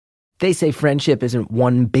They say friendship isn't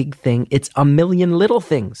one big thing, it's a million little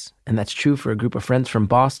things. And that's true for a group of friends from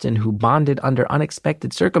Boston who bonded under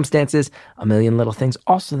unexpected circumstances. A Million Little Things,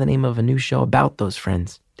 also the name of a new show about those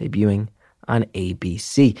friends, debuting on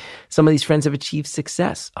ABC. Some of these friends have achieved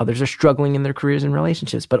success. Others are struggling in their careers and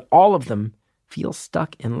relationships, but all of them feel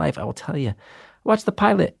stuck in life. I will tell you, watch the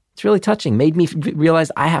pilot. It's really touching. Made me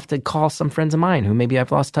realize I have to call some friends of mine who maybe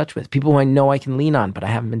I've lost touch with. People who I know I can lean on, but I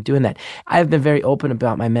haven't been doing that. I've been very open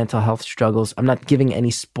about my mental health struggles. I'm not giving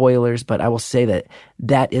any spoilers, but I will say that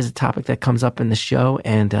that is a topic that comes up in the show.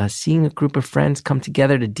 And seeing a group of friends come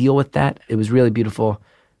together to deal with that, it was really beautiful.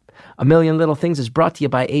 A Million Little Things is brought to you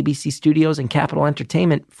by ABC Studios and Capitol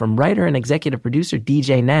Entertainment from writer and executive producer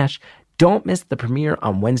DJ Nash. Don't miss the premiere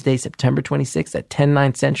on Wednesday, September 26th at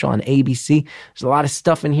 10/9 Central on ABC. There's a lot of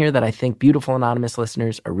stuff in here that I think Beautiful Anonymous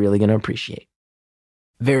listeners are really going to appreciate.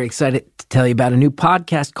 Very excited to tell you about a new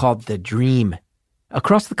podcast called The Dream.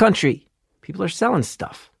 Across the country, people are selling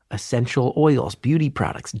stuff. Essential oils, beauty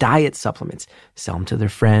products, diet supplements. Sell them to their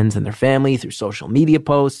friends and their family through social media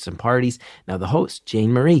posts and parties. Now, the host,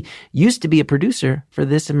 Jane Marie, used to be a producer for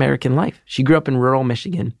This American Life. She grew up in rural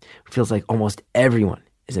Michigan. Feels like almost everyone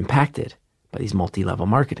is impacted by these multi-level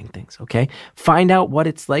marketing things, okay? Find out what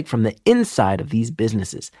it's like from the inside of these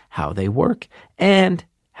businesses, how they work, and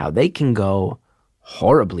how they can go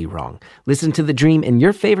horribly wrong. Listen to The Dream in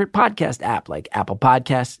your favorite podcast app like Apple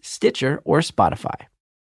Podcasts, Stitcher, or Spotify.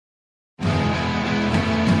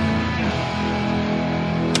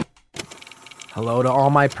 Hello to all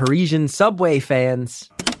my Parisian subway fans.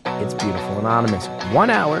 It's Beautiful Anonymous. 1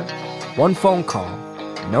 hour, one phone call,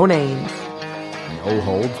 no names, no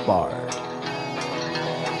holds barred.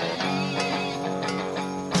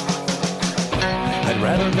 I'd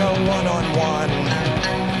rather go one-on-one.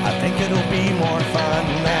 I think it'll be more fun,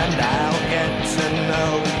 and I'll get to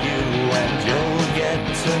know you, and you'll get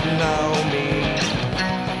to know me.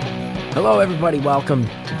 Hello, everybody. Welcome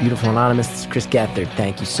to Beautiful Anonymous. This is Chris Gethard.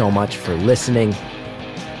 Thank you so much for listening.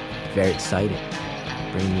 Very excited.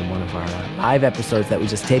 Bringing you one of our live episodes that we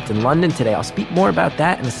just taped in London today. I'll speak more about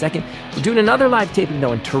that in a second. We're doing another live taping,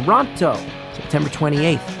 though, in Toronto, September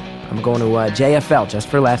 28th. I'm going to JFL, Just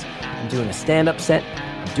for Laughs. I'm doing a stand-up set.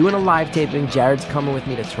 I'm doing a live taping. Jared's coming with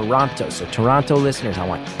me to Toronto. So Toronto listeners, I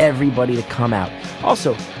want everybody to come out.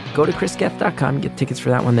 Also, go to chrisgeth.com and get tickets for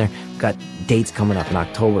that one there. We've got dates coming up in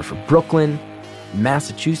October for Brooklyn,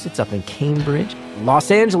 Massachusetts, up in Cambridge,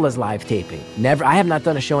 Los Angeles live taping. I have not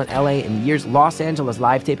done a show in LA in years. Los Angeles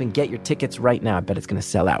live taping. Get your tickets right now. I bet it's going to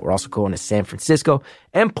sell out. We're also going to San Francisco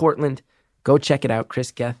and Portland. Go check it out,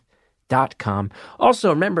 chrisgeth.com. Also,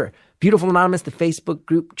 remember, Beautiful Anonymous, the Facebook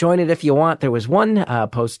group. Join it if you want. There was one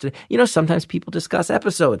post. Sometimes people discuss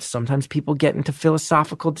episodes. Sometimes people get into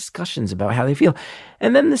philosophical discussions about how they feel.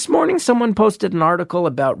 And then this morning, someone posted an article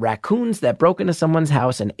about raccoons that broke into someone's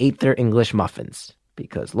house and ate their English muffins.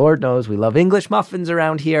 Because Lord knows we love English muffins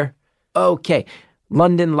around here. Okay,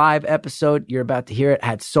 London live episode. You're about to hear it. I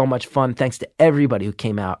had so much fun. Thanks to everybody who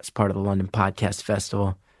came out as part of the London Podcast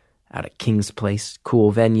Festival. Out at King's Place.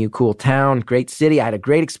 Cool venue, cool town, great city. I had a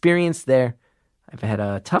great experience there. I've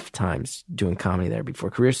had tough times doing comedy there before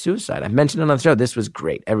career suicide. I've mentioned it on the show. This was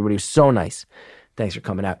great. Everybody was so nice. Thanks for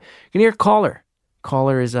coming out. You can hear Caller.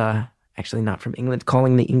 Caller is actually not from England,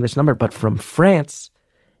 calling the English number, but from France.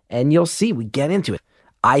 And you'll see, we get into it.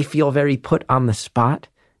 I feel very put on the spot,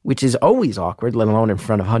 which is always awkward, let alone in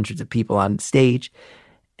front of hundreds of people on stage.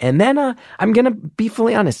 And then I'm going to be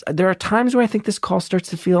fully honest. There are times where I think this call starts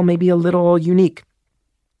to feel maybe a little unique.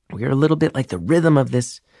 We're a little bit like the rhythm of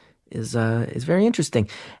this is very interesting.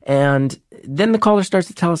 And then the caller starts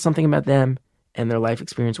to tell us something about them and their life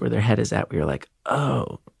experience, where their head is at. We're like,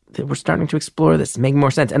 oh, we're starting to explore this, make more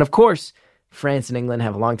sense. And of course, France and England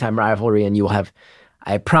have a long-time rivalry, and you will have,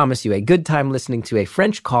 I promise you, a good time listening to a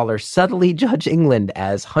French caller subtly judge England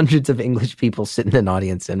as hundreds of English people sit in an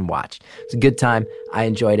audience and watch. It's a good time. I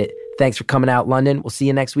enjoyed it. Thanks for coming out, London. We'll see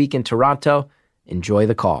you next week in Toronto. Enjoy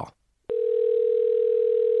the call.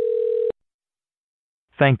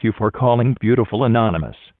 Thank you for calling Beautiful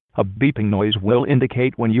Anonymous. A beeping noise will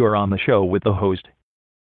indicate when you are on the show with the host.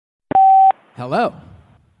 Hello.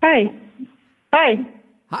 Hi. Hi.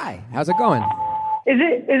 Hi. How's it going? Is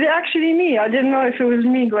it actually me? I didn't know if it was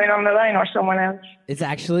me going on the line or someone else. It's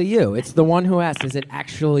actually you. It's the one who asked, is it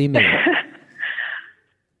actually me?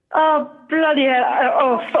 Oh, bloody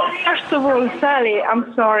hell. First of all, Sally,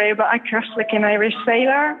 I'm sorry, but I curse like an Irish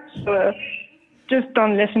sailor, so just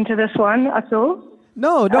don't listen to this one at all.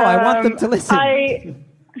 No, I want them to listen. I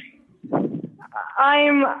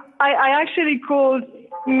actually called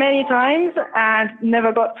many times and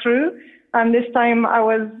never got through. And this time I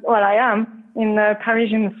am in the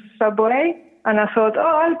Parisian subway, and I thought,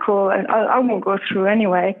 I'll call, and I won't go through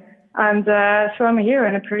anyway. And so I'm here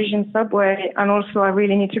in a Parisian subway, and also I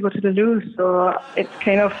really need to go to the loo, so it's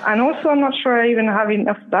kind of, and also I'm not sure I even have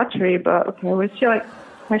enough battery, but okay, we'll see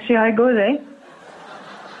how it goes, eh?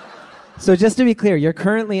 So just to be clear, you're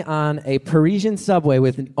currently on a Parisian subway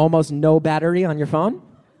with almost no battery on your phone?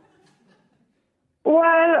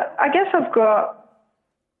 Well, I guess I've got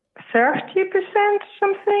 30%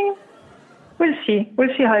 something. We'll see.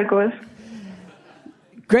 We'll see how it goes.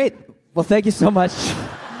 Great. Well, thank you so much.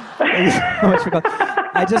 Thank you so much for calling.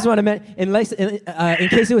 I just want to mention, in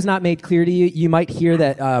case it was not made clear to you, you might hear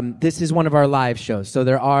that this is one of our live shows. So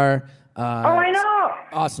there are... I know.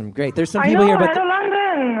 Awesome. Great. There's some people here, but... Hello,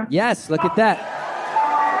 London. Yes, look at that.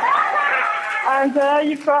 And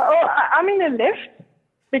you've got... I'm in a lift,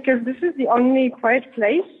 because this is the only quiet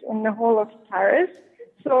place in the whole of Paris.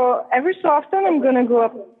 So every so often I'm going to go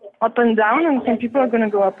up and down, and some people are going to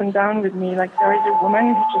go up and down with me. Like there is a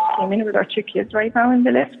woman who just came in with her 2 kids right now in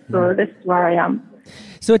the lift, so this is where I am.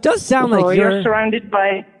 So it does sound like you're surrounded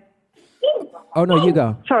by... Oh, no, you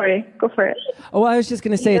go. Sorry, go for it. Oh, I was just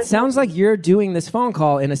going to say, it sounds like you're doing this phone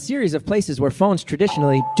call in a series of places where phones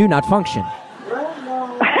traditionally do not function.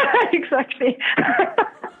 Exactly.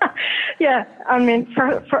 Yeah, I mean,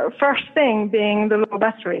 first thing being the low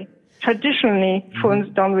battery. Traditionally, phones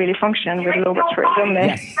don't really function with low battery, don't they?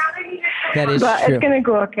 Yes, that is but true. It's going to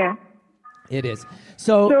go okay. It is.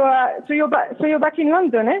 So you're back in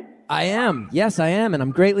London, eh? I am. Yes, I am, and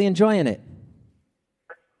I'm greatly enjoying it.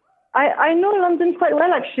 I know London quite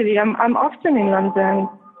well, actually. I'm often in London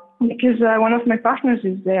because one of my partners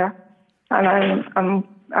is there, and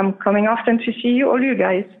I'm coming often to see all you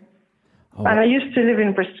guys. Oh. And I used to live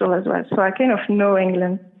in Bristol as well, so I kind of know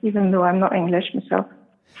England, even though I'm not English myself.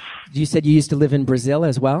 You said you used to live in Brazil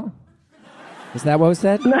as well? Is that what was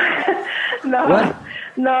said? No. What?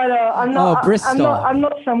 No, I'm not. Oh, Bristol. I'm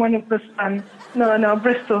not someone of the sun. No,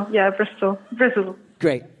 Bristol. Yeah, Bristol.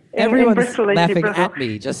 Great. Everyone's laughing at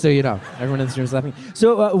me, just so you know. Everyone in this room is laughing.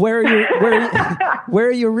 So, where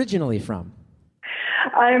are you originally from?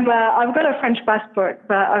 I've got a French passport,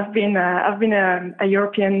 but I've been a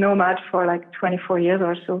European nomad for like 24 years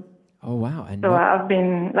or so. Oh wow! I've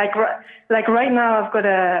been like right now I've got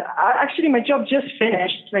actually my job just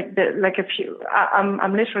finished.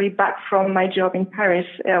 I'm literally back from my job in Paris.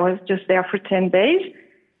 I was just there for 10 days,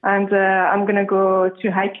 and I'm gonna go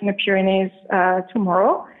to hike in the Pyrenees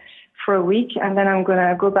tomorrow for a week, and then I'm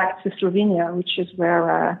gonna go back to Slovenia, which is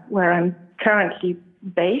where I'm currently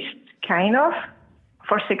based, kind of,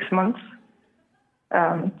 for 6 months.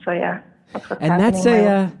 So yeah, that's what's happening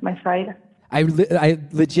on my side. I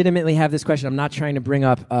legitimately have this question. I'm not trying to bring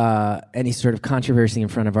up any sort of controversy in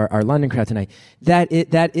front of our London crowd tonight.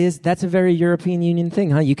 That's a very European Union thing,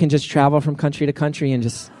 huh? You can just travel from country to country and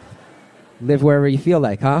just live wherever you feel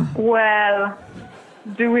like, huh? Well,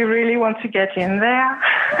 do we really want to get in there?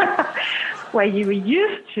 Well, you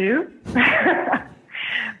used to.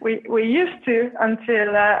 We used to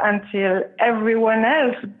until everyone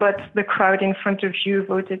else but the crowd in front of you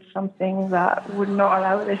voted something that would not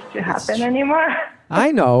allow this to happen anymore.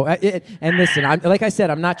 I know. And listen, like I said,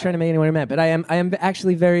 I'm not trying to make anyone mad, but I am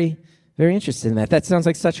actually very, very interested in that. That sounds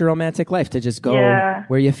like such a romantic life, to just go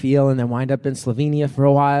where you feel and then wind up in Slovenia for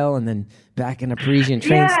a while and then back in a Parisian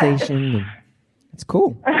train station. It's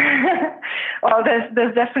cool. Well,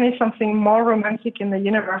 there's definitely something more romantic in the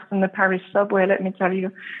universe than the Paris subway, let me tell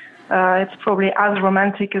you. It's probably as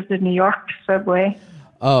romantic as the New York subway.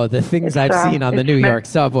 Oh, the things I've seen on the New York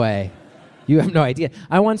subway. You have no idea.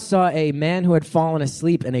 I once saw a man who had fallen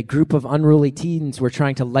asleep and a group of unruly teens were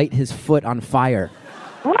trying to light his foot on fire.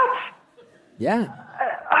 What? Yeah.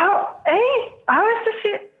 How is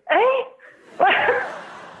this?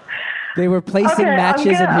 They were placing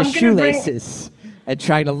matches in his shoelaces and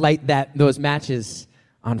trying to light those matches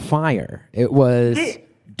on fire. It was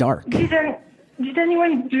dark. Did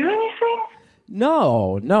anyone do anything?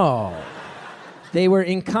 No. They were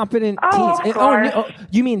incompetent teens.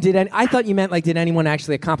 You mean I thought you meant did anyone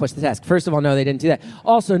actually accomplish the task? First of all, no, they didn't do that.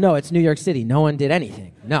 Also, no, it's New York City. No one did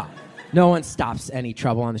anything. No one stops any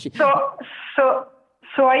trouble on the street.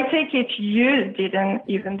 So I take it you didn't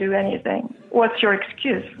even do anything. What's your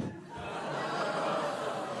excuse?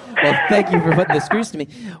 Well, thank you for putting the screws to me.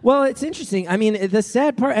 Well, it's interesting. I mean, the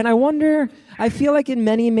sad part, and I feel like in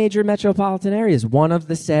many major metropolitan areas, one of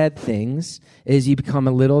the sad things is you become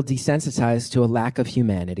a little desensitized to a lack of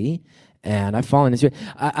humanity. And I've fallen into it.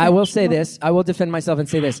 I will say this. I will defend myself and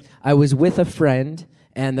say this. I was with a friend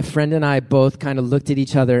And the friend and I both kind of looked at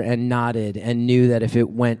each other and nodded and knew that if it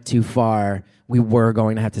went too far, we were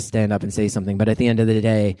going to have to stand up and say something. But at the end of the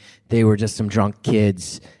day, they were just some drunk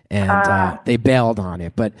kids, and they bailed on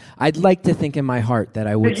it. But I'd like to think in my heart that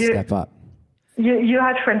I would step up. You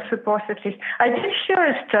had friend support at least. I did hear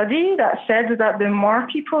a study that said that the more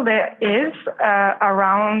people there is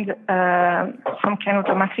around some kind of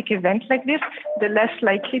dramatic event like this, the less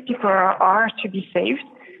likely people are to be saved,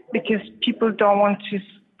 because people don't want to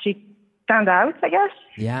stand out, I guess.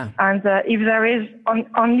 Yeah. And if there is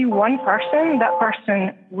only one person, that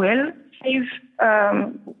person will save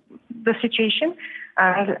the situation.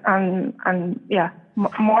 And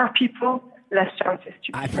more people, less chances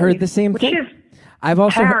to be I've saved, heard the same thing. Which is I've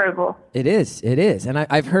also terrible. It is, and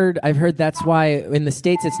I've heard that's why in the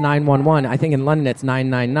States it's 911. I think in London it's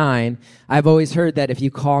 999. I've always heard that if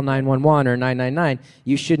you call 911 or 999,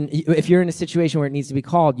 you shouldn't. If you're in a situation where it needs to be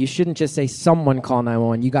called, you shouldn't just say someone call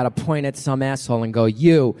 911. You got to point at some asshole and go,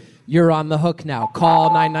 you're on the hook now.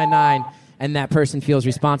 Call 999, and that person feels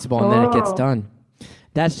responsible, and then it gets done.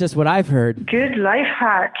 That's just what I've heard. Good life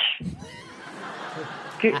hack.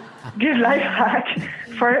 Good life hack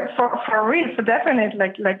for real, for definite,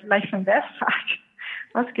 like life and death hack.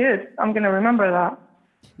 That's good. I'm gonna remember that.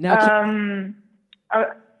 Now,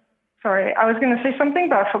 sorry, I was gonna say something,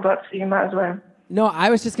 but I forgot. So you might as well. No,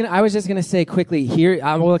 I was just gonna say quickly here.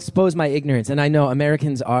 I will expose my ignorance, and I know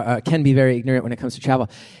Americans can be very ignorant when it comes to travel.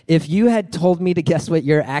 If you had told me to guess what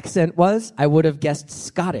your accent was, I would have guessed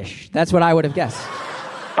Scottish. That's what I would have guessed.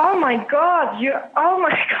 Oh my God! Oh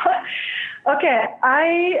my God! Okay,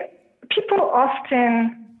 people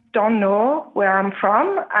often don't know where I'm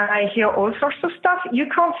from, and I hear all sorts of stuff. You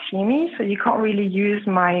can't see me, so you can't really use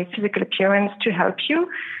my physical appearance to help you.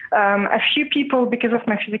 A few people, because of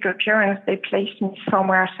my physical appearance, they placed me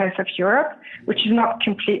somewhere south of Europe, which is not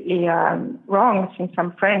completely wrong, since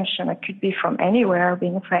I'm French, and I could be from anywhere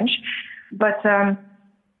being French. But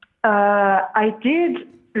I did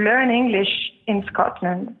learn English in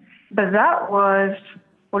Scotland, but that was,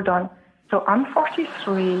 hold on, so I'm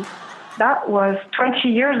 43. That was 20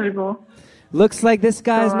 years ago. Looks like this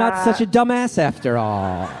guy's not such a dumbass after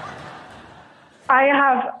all.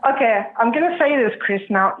 I'm going to say this, Chris,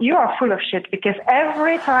 now. You are full of shit, because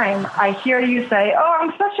every time I hear you say, oh,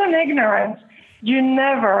 I'm such an ignorant, you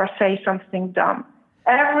never say something dumb.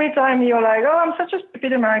 Every time you're like, oh, I'm such a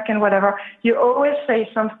stupid American, whatever, you always say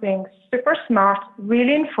something super smart,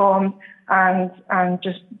 really informed, and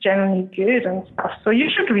just generally good and stuff. So you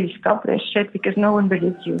should really stop this shit, because no one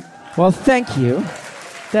believes you. Well, thank you.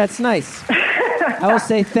 That's nice. I will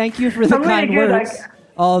say thank you for the kind words,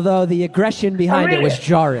 although the aggression behind it was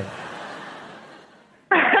jarring.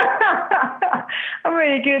 I'm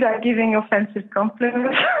really good at giving offensive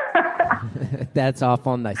compliments. That's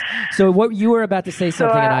awful nice. So what you were about to say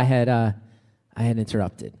something, and I had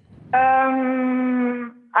interrupted.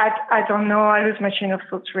 I don't know. I lose my train of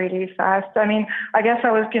thought really fast. I mean, I guess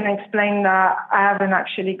I was going to explain that I haven't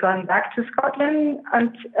actually gone back to Scotland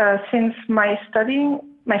since my studying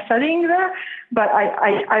there, but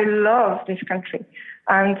I love this country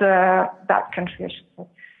and that country, I should say.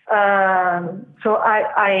 So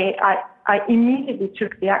I immediately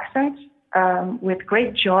took the accent with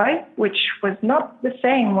great joy, which was not the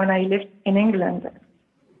same when I lived in England.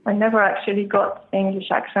 I never actually got the English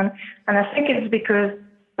accent, and I think it's because,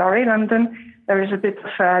 sorry, London, there is a bit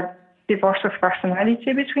of a divorce of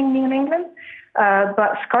personality between me and England.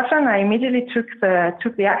 But Scotland, I immediately took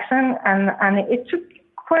the accent, and it took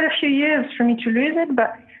quite a few years for me to lose it.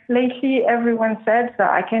 But lately, everyone said that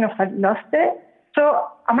I kind of had lost it. So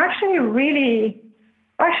I'm actually really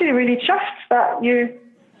chuffed that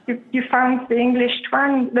you found the English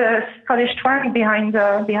twang, the Scottish twang behind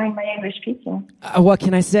my English speaking. What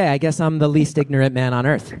can I say? I guess I'm the least ignorant man on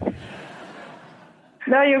earth.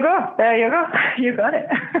 There you go. You got it.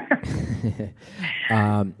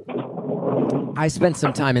 I spent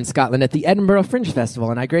some time in Scotland at the Edinburgh Fringe Festival,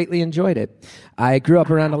 and I greatly enjoyed it. I grew up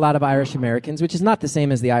around a lot of Irish Americans, which is not the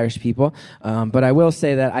same as the Irish people, but I will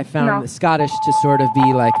say that I found the Scottish to sort of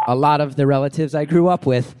be like a lot of the relatives I grew up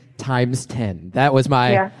with times 10. That was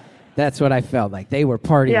that's what I felt like. They were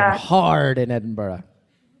partying hard in Edinburgh.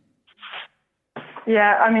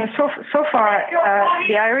 Yeah, I mean, so far,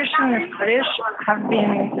 the Irish and the Scottish have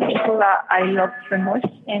been the people that I love the most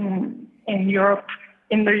in Europe,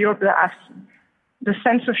 in the Europe that I've seen. The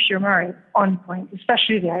sense of humor is on point,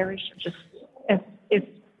 especially the Irish. It's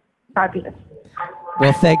fabulous.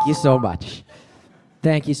 Well, thank you so much.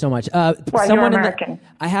 Thank you so much. Well, someone you're American.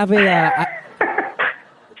 I have a...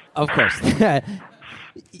 of course.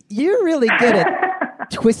 You're really good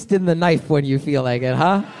at twisting the knife when you feel like it,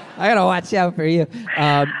 huh? I gotta watch out for you.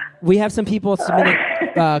 We have some people submitting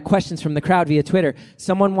questions from the crowd via Twitter.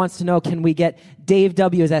 Someone wants to know, Dave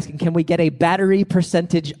W. is asking, can we get a battery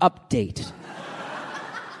percentage update?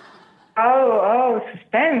 Oh,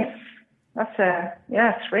 suspense. That's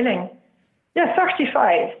thrilling. Yeah,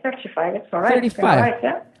 35. It's all right. 35. All right,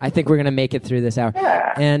 yeah. I think we're gonna make it through this hour.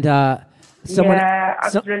 Yeah. And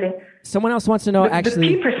absolutely. Someone else wants to know, The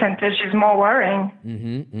P percentage is more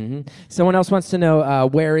worrying. Someone else wants to know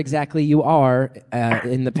where exactly you are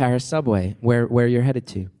in the Paris subway, where you're headed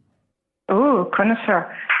to. Oh,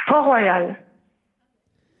 connoisseur. Port-Royal.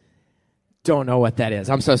 Don't know what that is.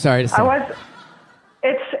 I'm so sorry to say.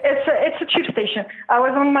 It's a tube station. I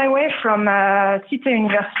was on my way from Cité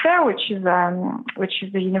Universitaire, which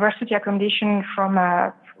is the university accommodation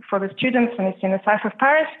for the students, and it's in the south of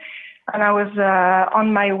Paris. And I was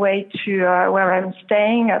on my way to where I'm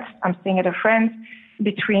staying. I'm staying at a friend's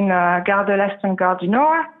between Gare de l'Est and Gare du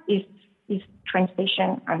Nord, east train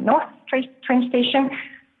station and north train station.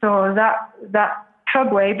 So that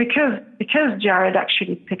subway, because Jared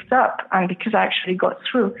actually picked up and because I actually got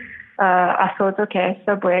through, I thought, okay,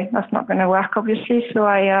 subway, that's not going to work, obviously. So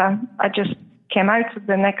I just came out to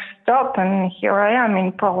the next stop, and here I am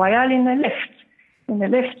in Port-Royal in the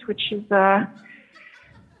lift, which is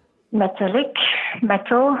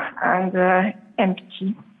metal, and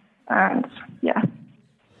empty. And yeah,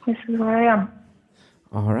 this is where I am.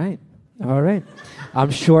 All right.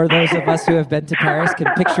 I'm sure those of us who have been to Paris can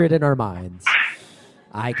picture it in our minds.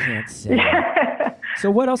 I can't say. So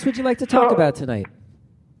what else would you like to talk about tonight?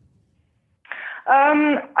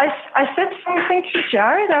 I said something to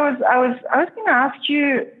Jared. I was going to ask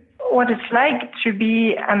you what it's like to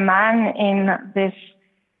be a man in this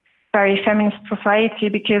very feminist society,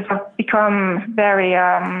 because I've become very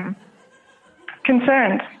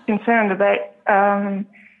concerned about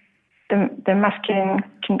the masculine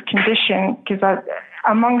condition, because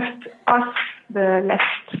amongst us, the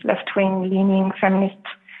left-wing leaning feminist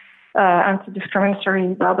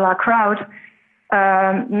anti-discriminatory blah blah crowd,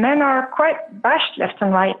 men are quite bashed left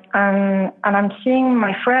and right, and I'm seeing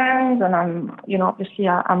my friends, and I'm obviously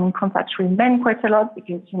I'm in contact with men quite a lot,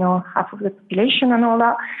 because half of the population and all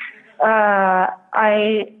that.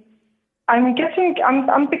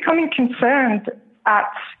 I'm becoming concerned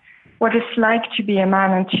at what it's like to be a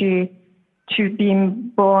man and to be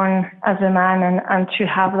born as a man and to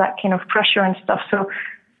have that kind of pressure and stuff. So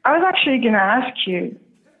I was actually going to ask you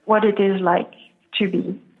what it is like to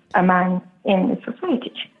be a man in this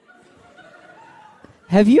society.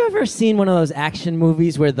 Have you ever seen one of those action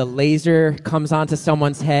movies where the laser comes onto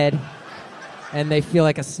someone's head and they feel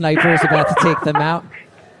like a sniper is about to take them out?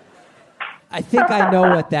 I think I know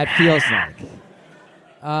what that feels like.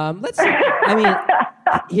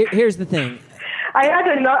 Here's the thing. I had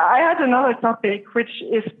another topic, which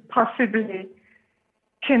is possibly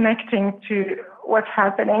connecting to what's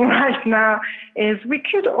happening right now, is we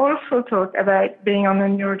could also talk about being on the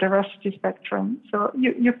neurodiversity spectrum. So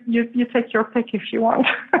you take your pick if you want.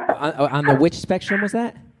 On the which spectrum was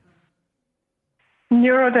that?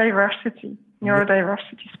 Neurodiversity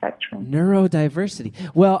spectrum. Neurodiversity.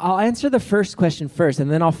 Well, I'll answer the first question first,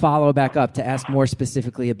 and then I'll follow back up to ask more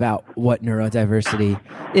specifically about what neurodiversity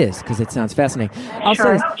is, because it sounds fascinating. I'll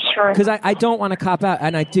say this, because I don't want to cop out,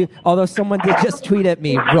 and I do, although someone did just tweet at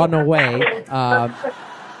me, run away.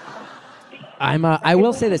 I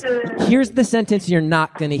will say this. Here's the sentence you're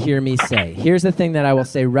not going to hear me say. Here's the thing that I will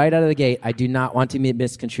say right out of the gate I do not want to be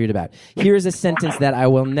misconstrued about. Here's a sentence that I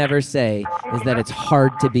will never say, is that it's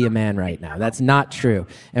hard to be a man right now. That's not true.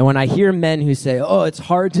 And when I hear men who say, oh, it's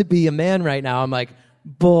hard to be a man right now, I'm like,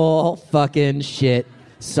 bull fucking shit.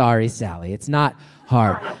 Sorry, Sally. It's not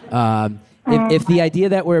hard. If the idea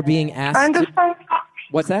that we're being asked... I understand.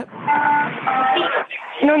 What's that?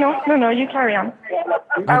 No, you carry on.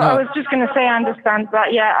 I was just going to say I understand,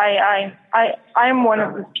 but yeah, I am one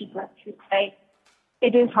of those people who say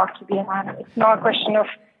it is hard to be a man. It's not a question of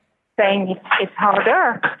saying it's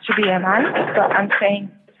harder to be a man, but I'm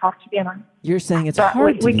saying it's hard to be a man. You're saying it's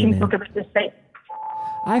hard to be a man. We can talk about the same.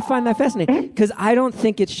 I find that fascinating, because I don't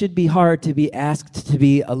think it should be hard to be asked to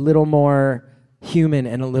be a little more human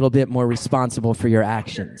and a little bit more responsible for your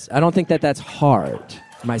actions. I don't think that that's hard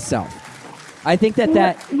myself. I think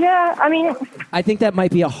I think that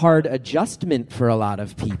might be a hard adjustment for a lot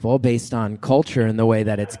of people based on culture and the way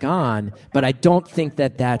that it's gone, but I don't think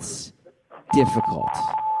that that's difficult.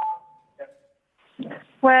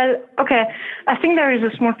 Well, okay. I think there is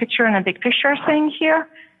a small picture and a big picture thing here.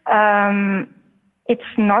 It's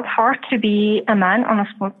not hard to be a man on a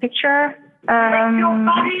small picture,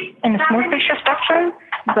 in a small picture spectrum,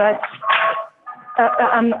 but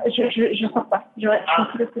Je sors pas. Je suis un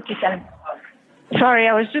petit peu calme. Sorry,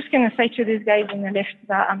 I was just going to say to these guys in the lift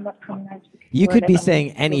that I'm not coming out. You could be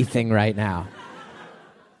saying anything right now.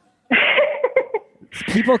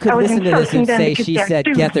 People could listen to this and say she said,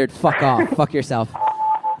 Gethard, fuck off, fuck yourself.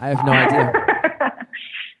 I have no idea.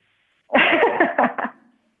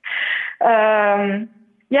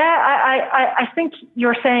 I think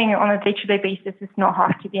you're saying on a day-to-day basis it's not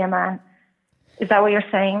hard to be a man. Is that what you're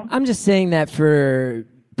saying? I'm just saying that for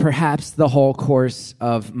perhaps the whole course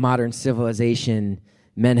of modern civilization,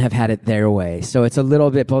 men have had it their way. So it's a little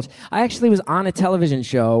bit bullshit. I actually was on a television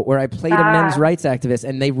show where I played a men's rights activist,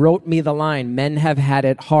 and they wrote me the line, men have had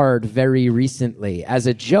it hard very recently, as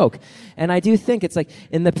a joke. And I do think it's like,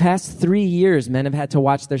 in the past 3 years, men have had to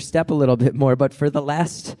watch their step a little bit more, but for the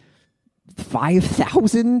last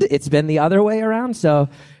 5,000, it's been the other way around. So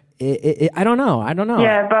I don't know.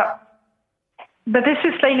 Yeah, but this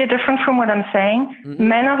is slightly different from what I'm saying. Mm-hmm.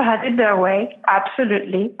 Men have had it their way,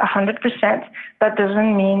 absolutely, 100%. That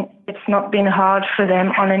doesn't mean it's not been hard for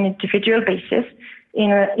them on an individual basis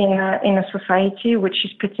in a society which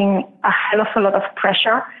is putting a hell of a lot of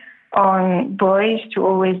pressure on boys to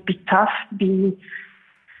always be tough, be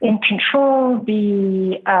in control,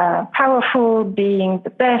 be powerful, being the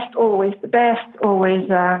best, always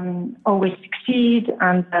succeed,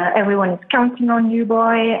 and everyone is counting on you,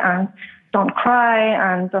 boy, and don't cry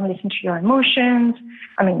and don't listen to your emotions.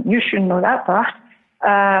 I mean, you should know that part.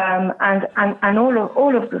 And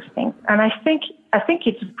all of those things. And I think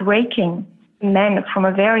it's breaking men from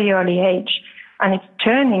a very early age, and it's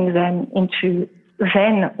turning them into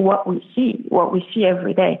then what we see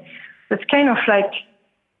every day. So it's kind of like,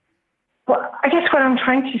 well, I guess what I'm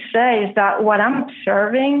trying to say is that what I'm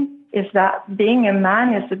observing is that being a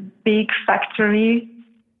man is a big factory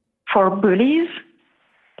for bullies.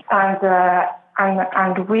 And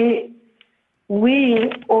we,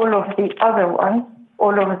 all of the other ones,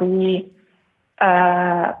 all of the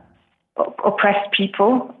oppressed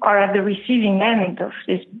people are at the receiving end of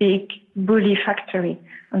this big bully factory.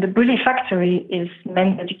 And the bully factory is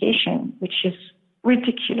men's education, which is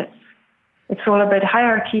ridiculous. It's all about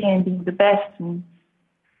hierarchy and being the best and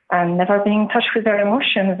never being in touch with their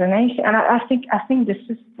emotions and anything. And I think this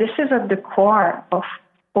is at the core of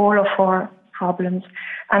all of our problems.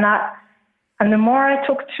 And the more I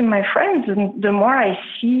talk to my friends, the more I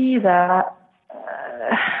see that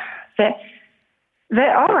they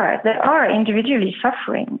are individually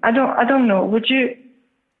suffering. I don't know.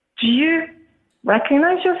 Do you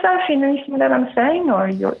recognize yourself in anything that I'm saying, or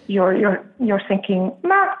you're thinking,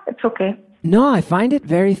 nah, it's okay? No, I find it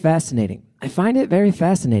very fascinating. I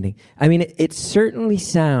mean, it certainly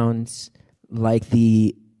sounds like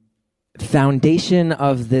the foundation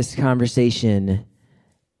of this conversation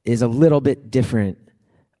is a little bit different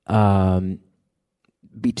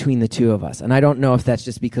between the two of us. And I don't know if that's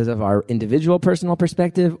just because of our individual personal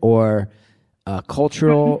perspective or a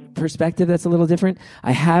cultural perspective that's a little different.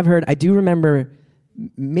 I do remember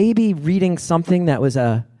maybe reading something that was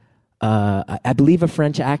I believe a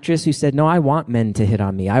French actress who said, no, I want men to hit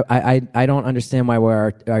on me. I don't understand why we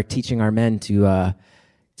are teaching our men to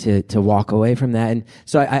walk away from that. And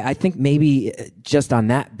so I think maybe just on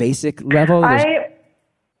that basic level,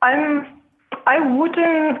 I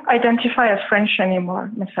wouldn't identify as French anymore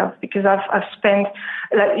myself, because I've spent,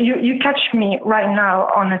 like, you catch me right now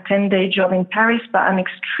on a 10-day job in Paris, but I'm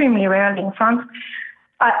extremely rarely in France.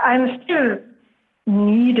 I'm still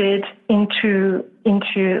needed into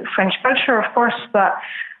French culture, of course, but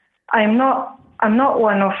I'm not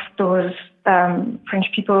one of those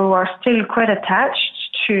French people who are still quite attached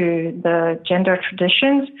to the gender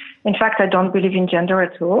traditions. In fact, I don't believe in gender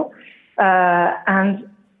at all, and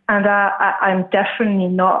I'm definitely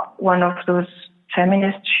not one of those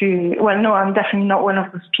feminists I'm definitely not one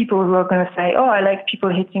of those people who are going to say, oh, I like people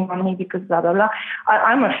hitting on me because blah, blah, blah.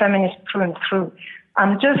 I'm a feminist through and through.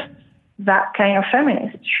 I'm just that kind of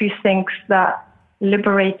feminist who thinks that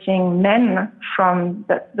liberating men from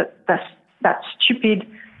that stupid,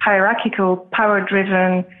 hierarchical,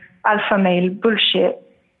 power-driven, alpha male bullshit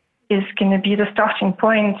is going to be the starting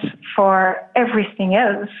point for everything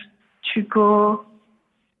else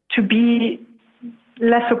to be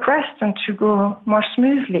less oppressed and to go more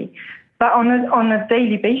smoothly. But on a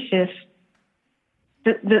daily basis,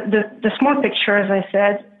 the small picture, as I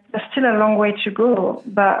said, there's still a long way to go.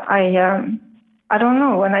 But I don't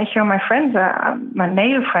know. When I hear my friends, my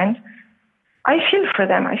male friends, I feel for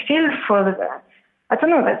them. I feel for I don't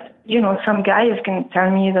know that, some guy is going to tell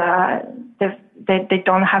me that they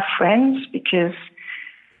don't have friends because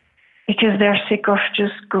they're sick of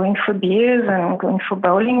just going for beers and going for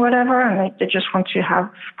bowling, whatever, and they just want to have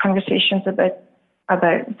conversations about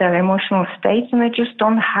about their emotional state, and they just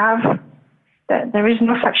don't have. There is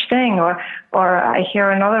no such thing. Or I hear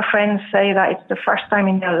another friend say that it's the first time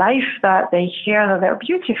in their life that they hear that they're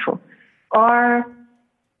beautiful. Or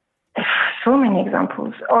so many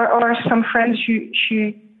examples. Or some friends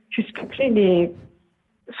who's completely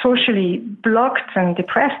socially blocked and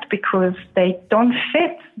depressed because they don't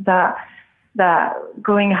fit that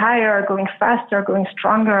going higher, going faster, going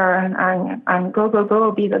stronger, and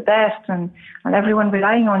go, be the best, and everyone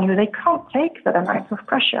relying on you. They can't take that amount of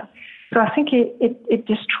pressure. So I think it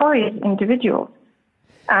destroys individuals.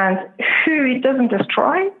 And who it doesn't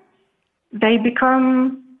destroy, they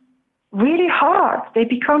become really hard. They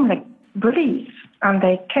become like bullies, and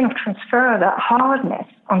they kind of transfer that hardness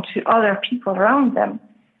onto other people around them.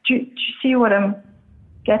 Do you see what I'm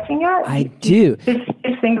getting at? I do.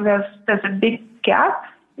 I think there's a big gap.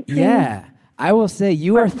 Yeah. I will say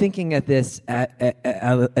you are thinking at this,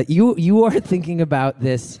 you are thinking about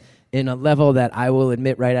this in a level that I will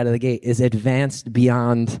admit right out of the gate is advanced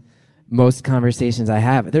beyond most conversations I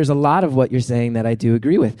have. There's a lot of what you're saying that I do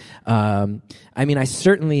agree with. I mean, I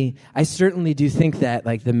certainly do think that,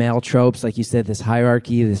 like, the male tropes, like you said, this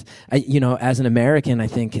hierarchy, as an American, I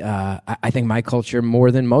think my culture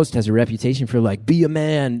more than most has a reputation for, like, be a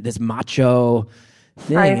man, this macho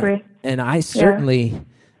thing. I agree. And I certainly,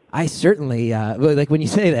 like, when you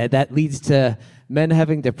say that leads to men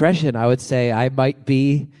having depression, I would say I might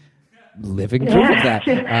be living proof of that.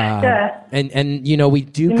 And we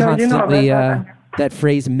do constantly that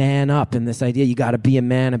phrase "man up" and this idea you got to be a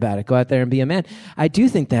man about it. Go out there and be a man. I do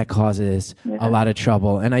think that causes a lot of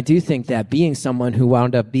trouble, and I do think that being someone who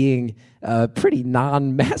wound up being pretty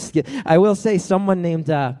non-masculine. I will say, someone named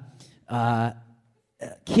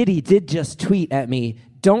Kitty did just tweet at me.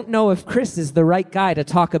 Don't know if Chris is the right guy to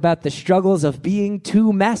talk about the struggles of being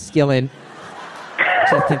too masculine.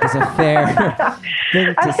 Which I think is a fair thing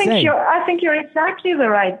to say. I think you're exactly the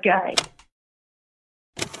right guy.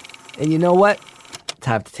 And you know what?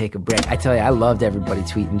 Time to take a break. I tell you, I loved everybody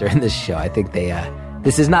tweeting during this show. I think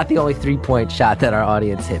this is not the only 3-point shot that our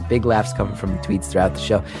audience hit. Big laughs coming from the tweets throughout the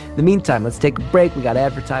show. In the meantime, let's take a break. We got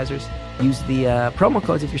advertisers. Use the promo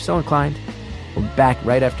codes if you're so inclined. We'll be back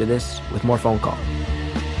right after this with more phone call.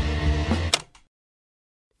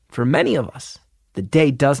 For many of us, the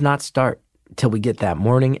day does not start until we get that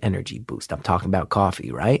morning energy boost. I'm talking about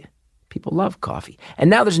coffee, right? People love coffee. And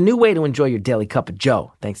now there's a new way to enjoy your daily cup of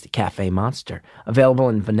joe, thanks to Cafe Monster. Available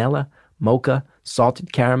in vanilla, mocha,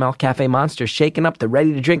 salted caramel. Cafe Monster shaking up the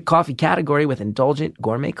ready-to-drink coffee category with indulgent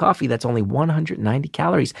gourmet coffee that's only 190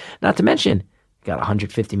 calories. Not to mention, got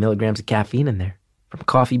 150 milligrams of caffeine in there. From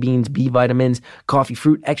coffee beans, B vitamins, coffee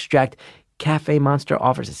fruit extract, Cafe Monster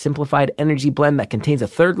offers a simplified energy blend that contains a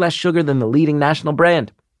third less sugar than the leading national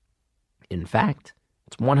brand. In fact,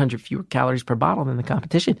 it's 100 fewer calories per bottle than the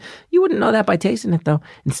competition. You wouldn't know that by tasting it, though.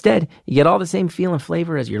 Instead, you get all the same feel and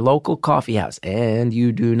flavor as your local coffee house, and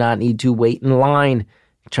you do not need to wait in line.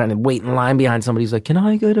 You're trying to wait in line behind somebody who's like, can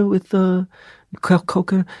I get it with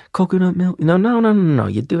coconut milk? No.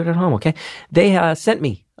 You do it at home, okay? They sent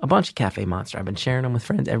me a bunch of Cafe Monster. I've been sharing them with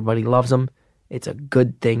friends. Everybody loves them. It's a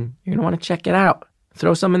good thing. You're going to want to check it out.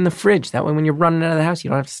 Throw some in the fridge. That way when you're running out of the house, you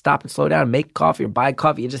don't have to stop and slow down, make coffee or buy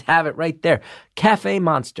coffee. You just have it right there. Cafe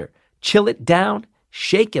Monster. Chill it down,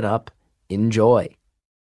 shake it up, enjoy.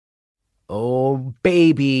 Oh,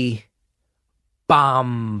 baby.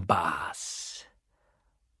 Bombas.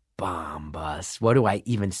 What do I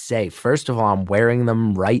even say? First of all, I'm wearing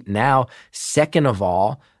them right now. Second of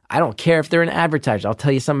all, I don't care if they're an advertiser. I'll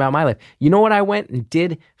tell you something about my life. You know what I went and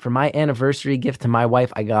did for my anniversary gift to my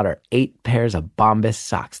wife? I got her 8 pairs of Bombas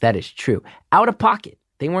socks. That is true. Out of pocket.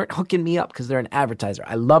 They weren't hooking me up because they're an advertiser.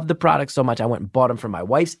 I love the product so much I went and bought them for my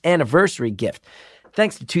wife's anniversary gift.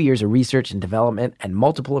 Thanks to 2 years of research and development and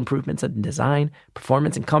multiple improvements in design,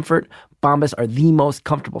 performance, and comfort, Bombas are the most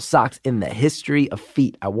comfortable socks in the history of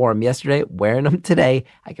feet. I wore them yesterday, wearing them today.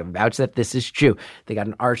 I can vouch that this is true. They got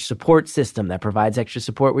an arch support system that provides extra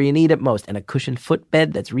support where you need it most, and a cushioned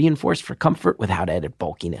footbed that's reinforced for comfort without added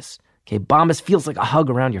bulkiness. Okay, Bombas feels like a hug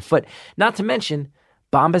around your foot. Not to mention,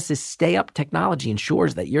 Bombas' stay-up technology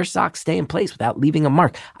ensures that your socks stay in place without leaving a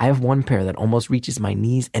mark. I have one pair that almost reaches my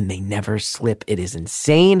knees, and they never slip. It is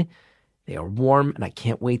insane. They are warm, and I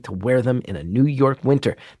can't wait to wear them in a New York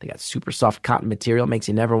winter. They got super soft cotton material, makes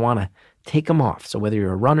you never want to take them off. So whether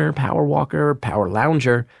you're a runner, power walker, power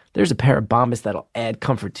lounger, there's a pair of Bombas that'll add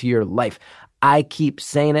comfort to your life. I keep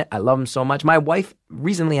saying it. I love them so much. My wife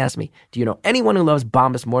recently asked me, do you know anyone who loves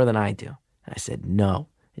Bombas more than I do? And I said, no.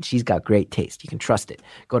 And she's got great taste. You can trust it.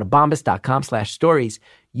 Go to bombas.com/stories.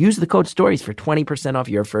 Use the code STORIES for 20% off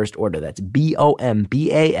your first order. That's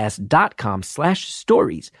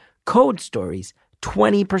BOMBAS.com/stories. Code STORIES.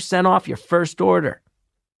 20% off your first order.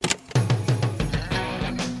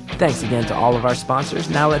 Thanks again to all of our sponsors.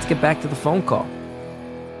 Now let's get back to the phone call.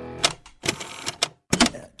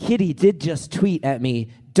 Kitty did just tweet at me,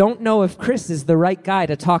 "Don't know if Chris is the right guy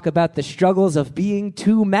to talk about the struggles of being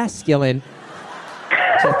too masculine."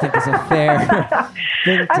 Which I think is a fair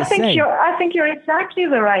thing to say. I think you're exactly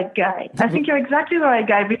the right guy. I think you're exactly the right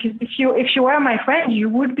guy, because if you were my friend, you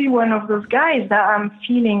would be one of those guys that I'm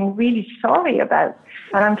feeling really sorry about.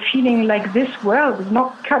 And I'm feeling like this world is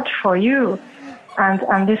not cut for you.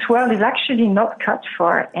 And this world is actually not cut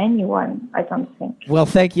for anyone, I don't think. Well,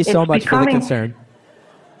 thank you so much for the concern.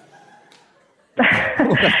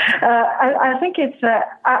 I think it's.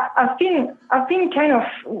 I've been kind of,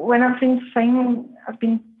 when I've been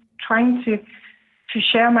trying to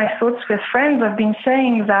share my thoughts with friends. I've been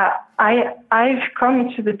saying that I've come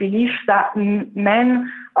to the belief that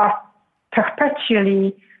men are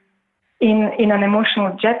perpetually in an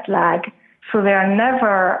emotional jet lag, so they are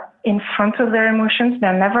never in front of their emotions.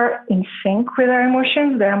 They're never in sync with their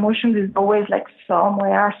emotions. Their emotions is always like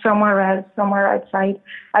somewhere else, somewhere outside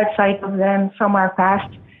of them, somewhere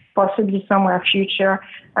past, possibly somewhere future,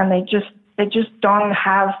 and they just don't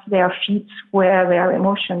have their feet where their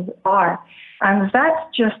emotions are. And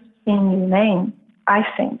that's just inhumane, I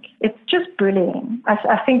think. It's just bullying.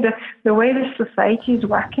 I think that the way this society is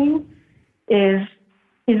working is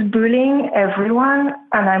bullying everyone,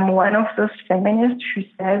 and I'm one of those feminists who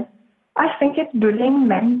says, I think it's bullying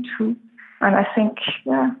men too. And I think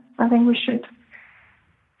we should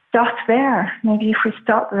start there. Maybe if we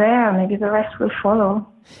start there, maybe the rest will follow.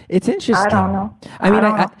 It's interesting. I don't know.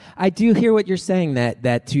 I do hear what you're saying.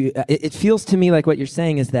 It feels to me like what you're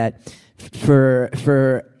saying is that for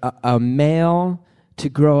a male to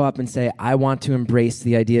grow up and say, I want to embrace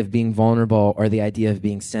the idea of being vulnerable or the idea of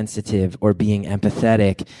being sensitive or being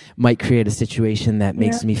empathetic might create a situation that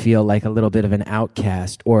makes me feel like a little bit of an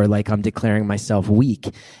outcast or like I'm declaring myself weak,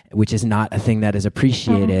 which is not a thing that is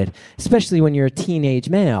appreciated, especially when you're a teenage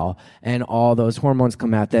male and all those hormones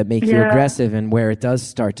come out that make you aggressive, and where it does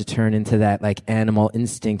start to turn into that like animal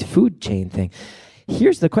instinct food chain thing.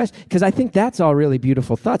 Here's the question, because I think that's all really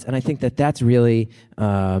beautiful thoughts, and I think that's really,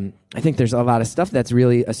 I think there's a lot of stuff that's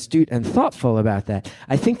really astute and thoughtful about that.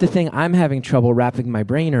 I think the thing I'm having trouble wrapping my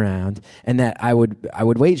brain around, and that I would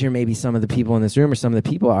wager maybe some of the people in this room or some of the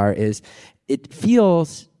people are, is it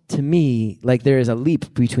feels to me like there is a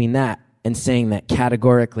leap between that and saying that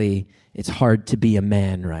categorically it's hard to be a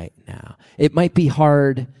man right now. It might be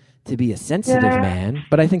hard to be a sensitive man,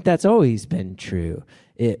 but I think that's always been true.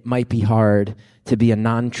 It might be hard to be a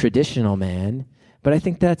non-traditional man, but I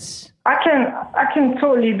think that's... I can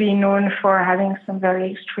totally be known for having some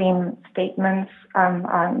very extreme statements,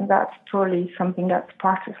 and that's totally something that's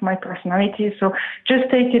part of my personality. So just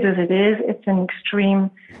take it as it is. It's an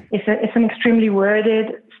extremely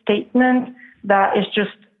worded statement that is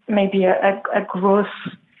just maybe a gross,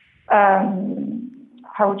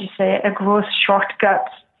 how would you say, a gross shortcut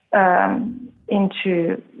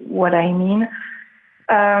into what I mean.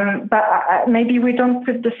 But maybe we don't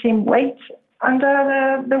put the same weight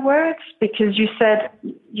under the words, because you said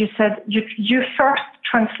you first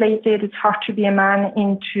translated "it's hard to be a man"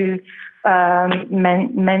 into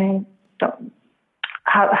men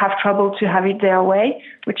have trouble to have it their way,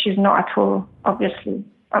 which is not at all. Obviously,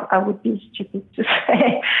 I would be stupid to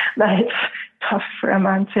say that it's tough for a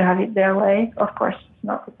man to have it their way. Of course, it's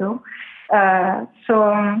not at all. So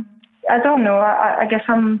I don't know. I guess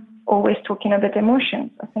I'm always talking about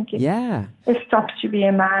emotions. I think it's tough to be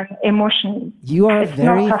a man emotionally. It's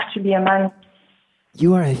not tough to be a man.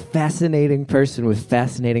 You are a fascinating person with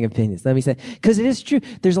fascinating opinions. Let me say, because it is true.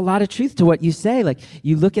 There's a lot of truth to what you say. Like,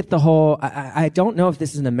 you look at the whole, I don't know if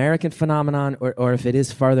this is an American phenomenon or if it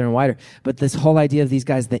is farther and wider, but this whole idea of these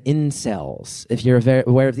guys, the incels, if you're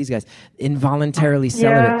aware of these guys, involuntarily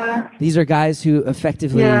celibate. Yeah. These are guys who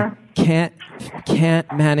effectively can't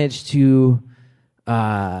manage to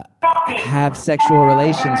have sexual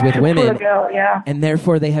relations with women, and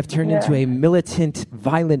therefore they have turned into a militant,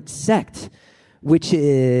 violent sect, which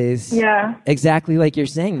is exactly like you're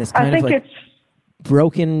saying, this kind of like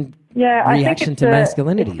broken reaction to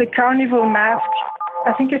masculinity. It's the carnival mask.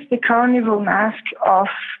 I think it's the carnival mask of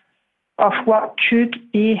what could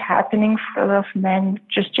be happening for a lot of men,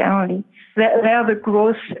 just generally. They're the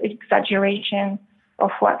gross exaggeration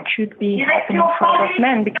of what could be happening for a lot of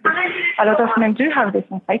men, because a lot of men do have this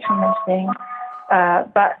entitlement thing,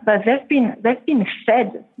 but they've been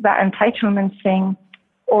fed that entitlement thing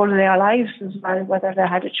all their lives as well, whether they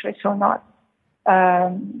had a choice or not.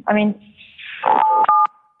 I mean,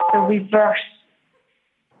 the reverse.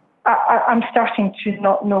 I'm starting to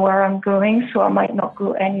not know where I'm going, so I might not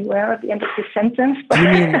go anywhere at the end of the sentence. Do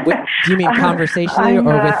you mean conversationally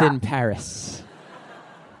or within Paris?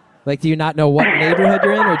 Like, do you not know what neighborhood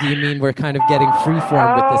you're in, or do you mean we're kind of getting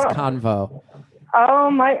freeform with this convo?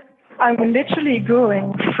 I'm literally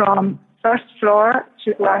going from first floor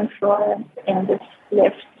to ground floor in this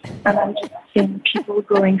lift, and I'm just seeing people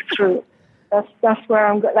going through. That's where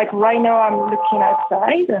I'm going. Like right now, I'm looking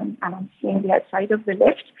outside, and I'm seeing the outside of the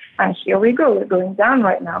lift. And here we go. We're going down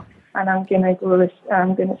right now, and I'm gonna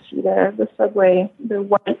see the subway, the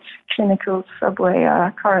white clinical subway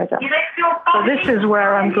corridor. So this is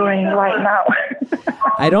where I'm going right now.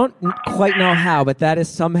 I don't quite know how, but that is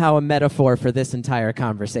somehow a metaphor for this entire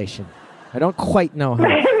conversation. I don't quite know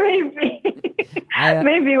how.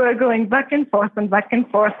 Maybe we're going back and forth and back and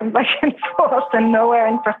forth and back and forth and nowhere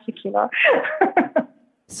in particular.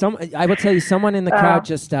 I will tell you, someone in the crowd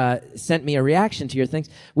just sent me a reaction to your things,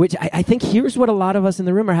 which I think here's what a lot of us in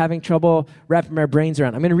the room are having trouble wrapping our brains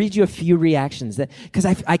around. I'm going to read you a few reactions because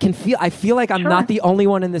I feel like I'm not the only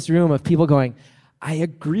one in this room of people going, I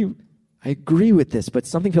agree with this, but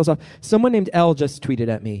something feels off. Someone named L just tweeted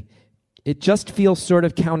at me, it just feels sort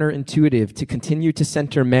of counterintuitive to continue to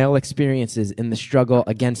center male experiences in the struggle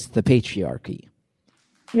against the patriarchy.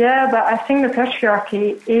 Yeah, but I think the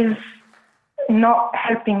patriarchy is not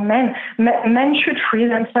helping men. Men should free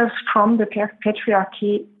themselves from the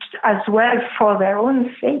patriarchy as well for their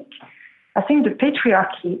own sake. I think the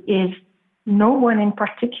patriarchy is no one in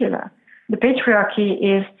particular. The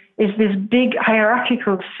patriarchy is this big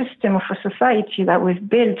hierarchical system of a society that we've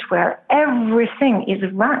built where everything is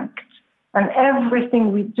ranked. And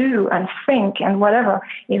everything we do and think and whatever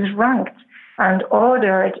is ranked and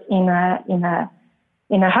ordered in a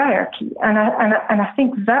hierarchy. And I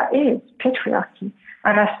think that is patriarchy.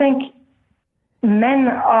 And I think men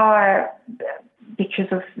are, because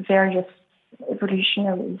of various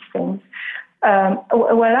evolutionary things,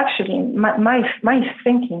 well, actually, my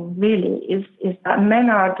thinking really is that men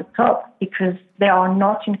are at the top because they are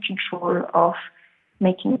not in control of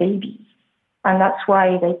making babies. And that's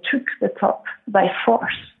why they took the top by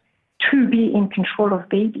force to be in control of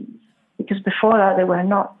babies, because before that they were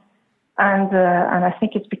not. And I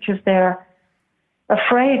think it's because they're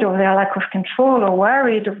afraid of their lack of control or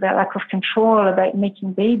worried of their lack of control about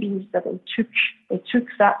making babies that they took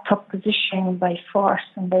that top position by force,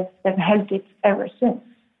 and they've held it ever since.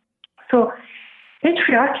 So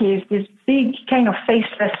patriarchy is this big kind of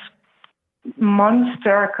faceless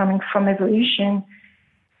monster coming from evolution,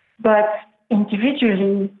 but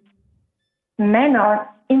individually, men are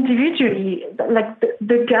individually, like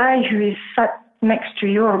the guy who is sat next to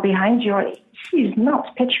you or behind you, he's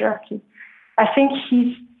not patriarchy. I think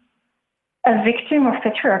he's a victim of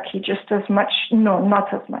patriarchy just as much. No,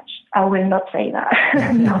 not as much. I will not say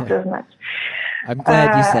that. Not as much. I'm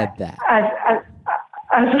glad you said that.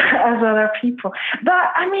 As other people.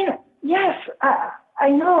 But I mean, yes, I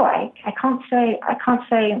know I can't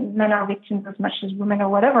say men are victims as much as women or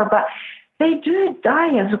whatever, but they do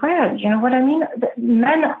die as well. You know what I mean?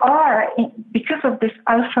 Men are, because of this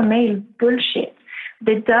alpha male bullshit,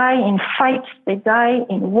 they die in fights, they die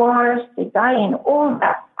in wars, they die in all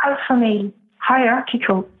that alpha male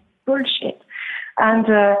hierarchical bullshit. And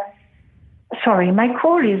sorry, my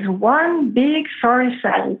call is one big sorry,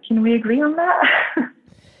 Sally. Can we agree on that?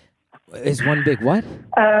 Is one big what?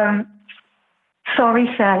 Sorry,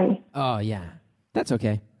 Sally. Oh, yeah. That's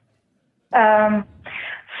okay.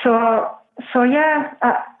 So yeah,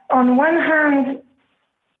 on one hand,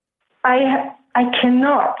 I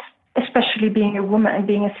cannot, especially being a woman and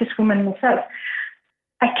being a cis woman myself,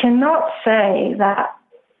 I cannot say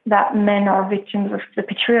that men are victims of the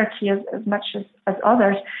patriarchy as much as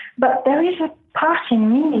others. But there is a part in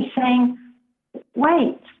me saying,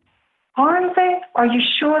 wait, aren't they? Are you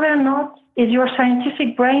sure they're not? Is your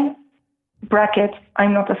scientific brain, bracket,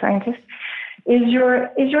 I'm not a scientist, is your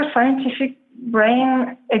scientific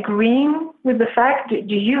brain agreeing with the fact?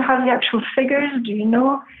 Do you have the actual figures? Do you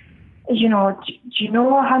know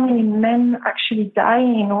how many men actually die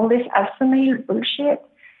in all this alpha male bullshit?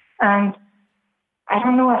 And I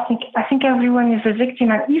don't know, I think everyone is a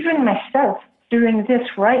victim, and even myself doing this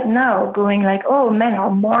right now, going like, oh, men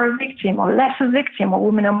are more a victim or less a victim, or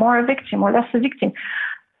women are more a victim or less a victim.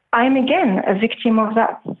 I'm again a victim of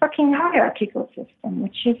that fucking hierarchical system,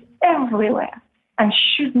 which is everywhere and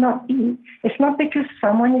should not be. It's not because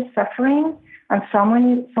someone is suffering and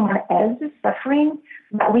someone else is suffering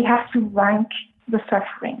that we have to rank the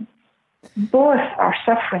suffering. Both are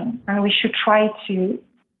suffering, and we should try to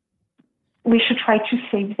we should try to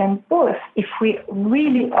save them both if we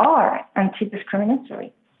really are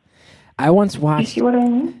anti-discriminatory. I once watched. You see what I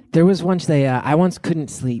mean? There was once I once couldn't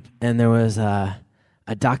sleep, and there was a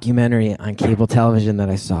documentary on cable television that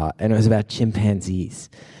I saw, and it was about chimpanzees.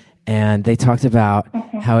 And they talked about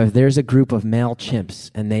how if there's a group of male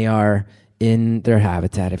chimps and they are in their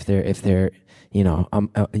habitat, if they're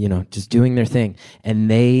just doing their thing, and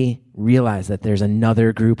they realize that there's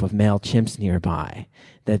another group of male chimps nearby,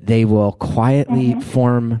 that they will quietly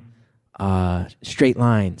form straight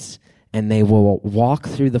lines, and they will walk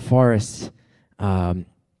through the forest and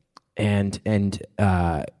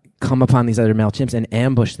come upon these other male chimps and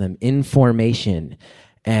ambush them in formation.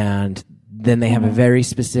 And then they have a very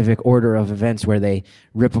specific order of events where they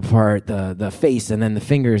rip apart the face and then the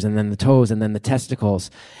fingers and then the toes and then the testicles.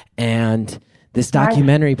 And this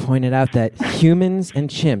documentary pointed out that humans and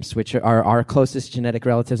chimps, which are our closest genetic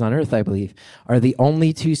relatives on Earth, I believe, are the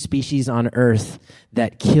only two species on Earth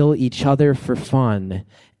that kill each other for fun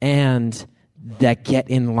and that get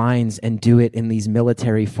in lines and do it in these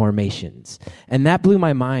military formations. And that blew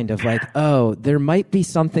my mind of like, oh, there might be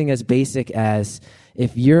something as basic as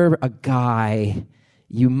if you're a guy,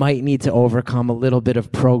 you might need to overcome a little bit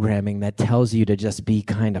of programming that tells you to just be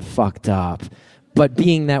kind of fucked up. But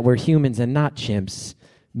being that we're humans and not chimps,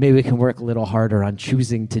 maybe we can work a little harder on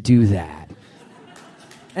choosing to do that.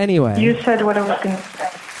 Anyway. You said what I was going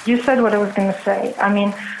to say. I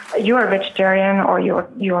mean, you're a vegetarian or you're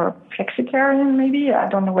flexitarian, maybe. I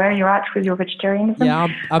don't know where you're at with your vegetarianism. Yeah,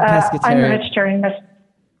 I'm pescatarian. I'm a vegetarian.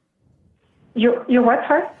 You're what,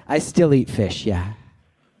 sorry? I still eat fish, yeah.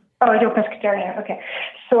 Oh, you're pescatarian. Okay.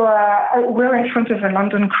 So we're in front of a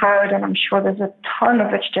London crowd, and I'm sure there's a ton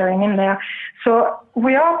of vegetarian in there. So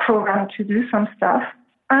we are programmed to do some stuff,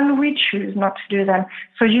 and we choose not to do them.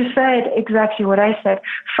 So you said exactly what I said.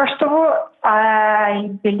 First of all,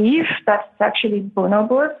 I believe that it's actually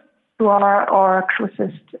bonobos who are our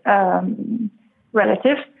closest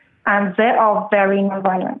relatives, and they are very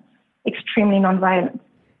nonviolent, extremely nonviolent,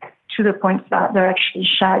 to the point that they're actually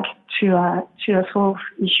shag to solve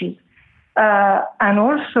issues. And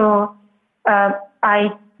also, I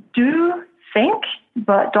do think,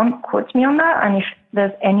 but don't quote me on that, and if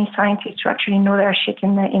there's any scientists who actually know their shit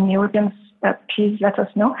in the audience, please let us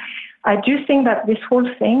know. I do think that this whole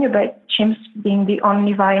thing about chimps being the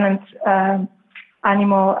only violent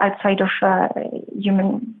animal outside of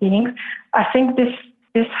human beings, I think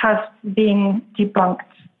this has been debunked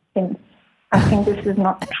since. I think this is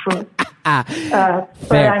not true.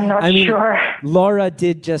 But I'm not sure. Laura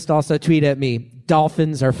did just also tweet at me,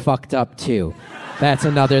 dolphins are fucked up too. That's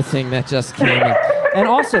another thing that just came in. And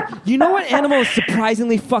also, you know what animal is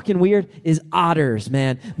surprisingly fucking weird? Is otters,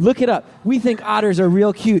 man. Look it up. We think otters are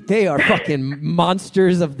real cute. They are fucking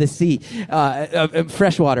monsters of the sea.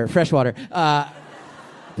 Freshwater.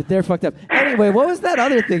 But they're fucked up. Anyway, what was that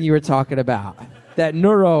other thing you were talking about?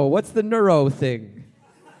 What's the neuro thing?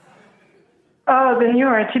 Oh, the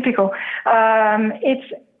neurotypical.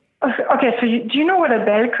 It's okay. So do you know what a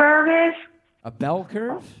bell curve is? A bell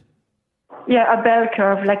curve? Yeah, a bell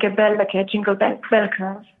curve, like a jingle bell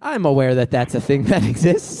curve. I'm aware that that's a thing that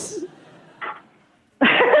exists.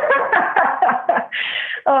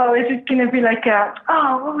 Oh, is it going to be like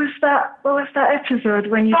what was that episode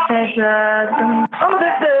when you said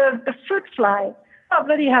the fruit fly? Oh,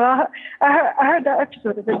 bloody hell, I heard that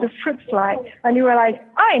episode of the fruit fly, and you were like,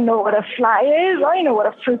 I know what a fly is, I know what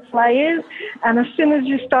a fruit fly is, and as soon as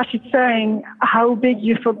you started saying how big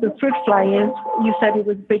you thought the fruit fly is, you said it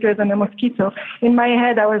was bigger than a mosquito. In my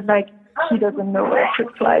head, I was like, he doesn't know what a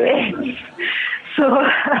fruit fly is. So,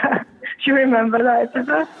 do you remember that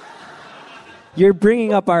episode? You're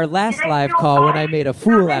bringing up our last live call when I made a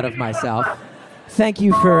fool out of myself. Thank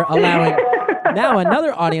you for allowing now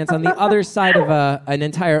another audience on the other side of an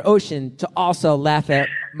entire ocean to also laugh at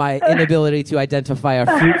my inability to identify a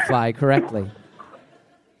fruit fly correctly.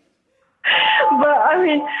 But I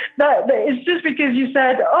mean, that it's just because you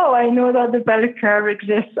said, "Oh, I know that the bell curve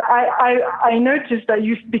exists." I noticed that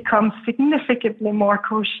you've become significantly more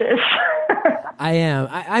cautious. I am.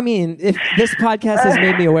 I mean, if this podcast has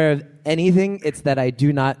made me aware of anything, it's that I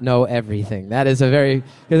do not know everything. That is a very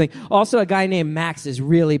good thing. Also, a guy named Max is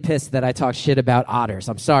really pissed that I talk shit about otters.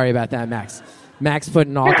 I'm sorry about that, Max. Max put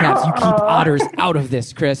in all caps, you keep otters out of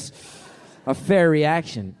this, Chris. A fair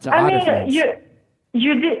reaction to otter fans.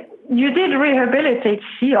 You did rehabilitate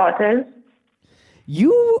sea otters.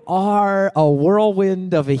 You are a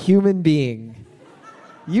whirlwind of a human being.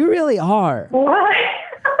 You really are. What?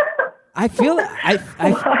 I feel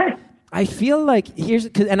I feel like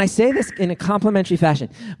and I say this in a complimentary fashion.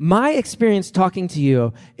 My experience talking to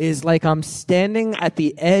you is like I'm standing at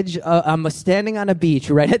the edge. I'm standing on a beach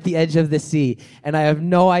right at the edge of the sea, and I have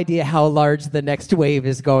no idea how large the next wave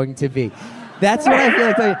is going to be. That's what I feel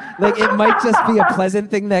like. Like it might just be a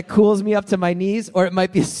pleasant thing that cools me up to my knees, or it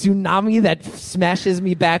might be a tsunami that smashes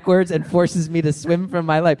me backwards and forces me to swim from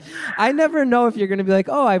my life. I never know if you're going to be like,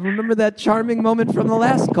 oh, I remember that charming moment from the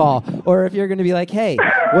last call, or if you're going to be like, hey,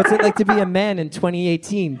 what's it like to be a man in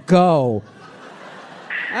 2018? Go.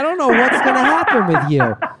 I don't know what's going to happen with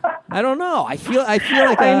you. I don't know. I feel like.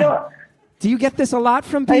 I know. Do you get this a lot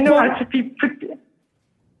from people? I know how to be.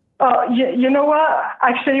 You know what?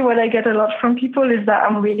 Actually, what I get a lot from people is that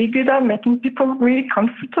I'm really good at making people really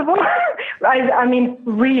comfortable. I mean,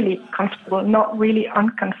 really comfortable, not really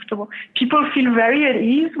uncomfortable. People feel very at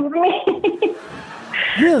ease with me.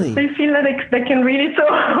 Really? They feel that they can really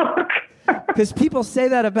talk. Because people say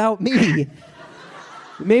that about me.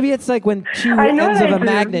 Maybe it's like when two ends of a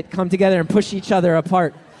magnet come together and push each other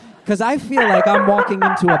apart. Because I feel like I'm walking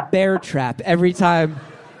into a bear trap every time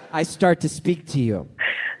I start to speak to you.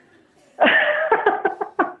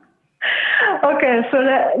 Okay, so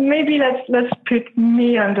maybe let's put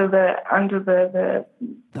me under the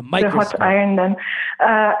hot iron then.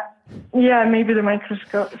 Yeah, maybe the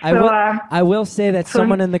microscope. I will say that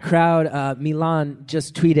someone in the crowd, Milan,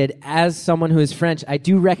 just tweeted, as someone who is French, I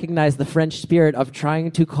do recognize the French spirit of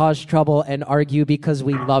trying to cause trouble and argue because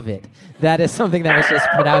we love it. That is something that was just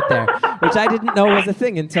put out there, which I didn't know was a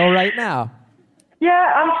thing until right now.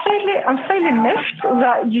 Yeah, I'm slightly miffed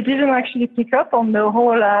that you didn't actually pick up on the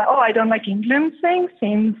whole, I don't like England thing,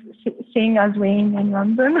 seeing as we're in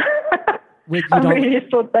London. I really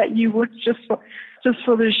thought that you would just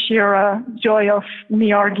for the sheer joy of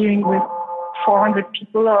me arguing with 400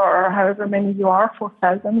 people or however many you are,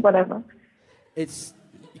 4,000, whatever. It's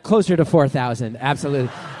closer to 4,000,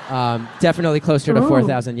 absolutely. Definitely closer to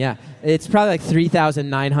 4,000, yeah. It's probably like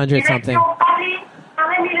 3,900 something.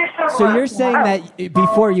 So you're saying that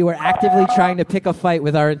before you were actively trying to pick a fight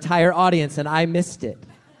with our entire audience and I missed it.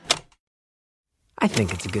 I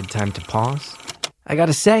think it's a good time to pause. I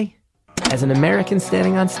gotta say, as an American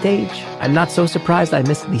standing on stage, I'm not so surprised I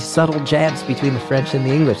missed these subtle jabs between the French and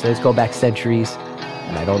the English. Those go back centuries,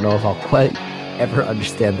 and I don't know if I'll quite ever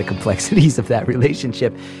understand the complexities of that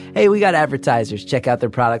relationship. Hey, we got advertisers. Check out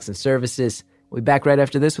their products and services. We'll be back right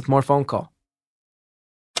after this with more phone call.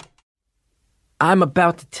 I'm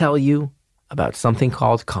about to tell you about something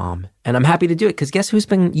called Calm, and I'm happy to do it because guess who's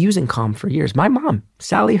been using Calm for years? My mom,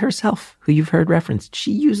 Sally herself, who you've heard referenced.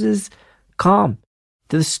 She uses Calm.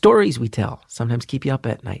 Do the stories we tell sometimes keep you up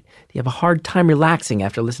at night? Do you have a hard time relaxing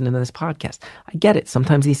after listening to this podcast? I get it.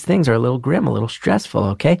 Sometimes these things are a little grim, a little stressful,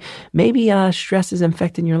 okay? Maybe stress is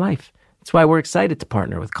infecting your life. That's why we're excited to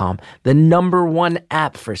partner with Calm, the #1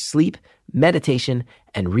 app for sleep, meditation,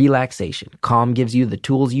 and relaxation. Calm gives you the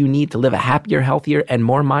tools you need to live a happier, healthier, and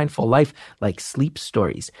more mindful life, like sleep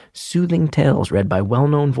stories, soothing tales read by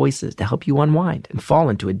well-known voices to help you unwind and fall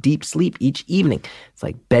into a deep sleep each evening. It's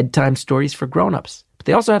like bedtime stories for grown-ups. But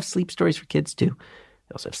they also have sleep stories for kids, too.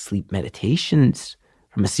 They also have sleep meditations,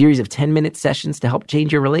 from a series of 10-minute sessions to help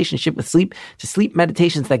change your relationship with sleep, to sleep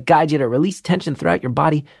meditations that guide you to release tension throughout your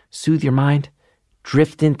body, soothe your mind,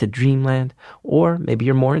 drift into dreamland. Or maybe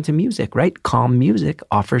you're more into music, right? Calm Music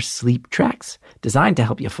offers sleep tracks designed to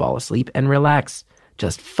help you fall asleep and relax.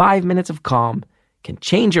 Just 5 minutes of calm can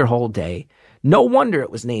change your whole day. No wonder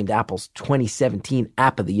it was named Apple's 2017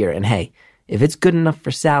 App of the Year. And hey, if it's good enough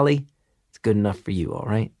for Sally, it's good enough for you, all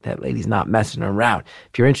right? That lady's not messing around.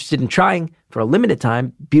 If you're interested in trying, for a limited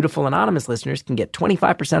time, Beautiful Anonymous listeners can get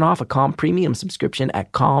 25% off a Calm premium subscription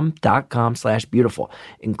at calm.com/beautiful.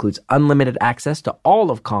 It includes unlimited access to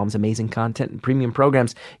all of Calm's amazing content and premium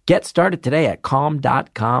programs. Get started today at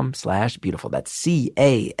calm.com/beautiful. That's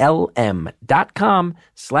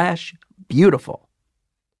CALM.com/beautiful.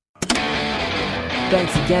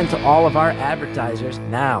 Thanks again to all of our advertisers.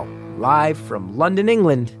 Now, live from London,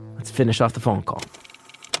 England, let's finish off the phone call.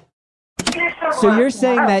 So you're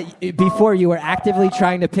saying that before you were actively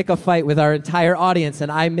trying to pick a fight with our entire audience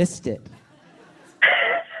and I missed it.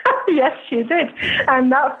 Yes, you did.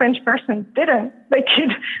 And that French person didn't. They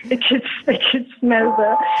could smell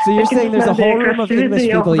the... So you're saying there's a whole room of English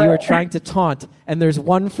people you were trying to taunt, and there's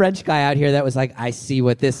one French guy out here that was like, I see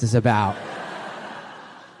what this is about.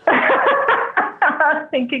 I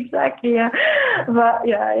think exactly, yeah. But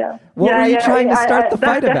yeah. What were you trying to start the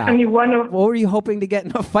fight about? What were you hoping to get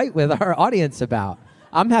in a fight with our audience about?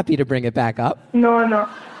 I'm happy to bring it back up. No.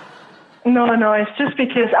 No, it's just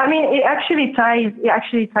because it actually ties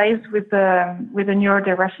with the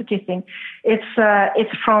neurodiversity thing. It's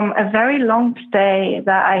from a very long stay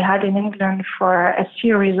that I had in England for a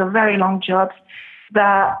series of very long jobs.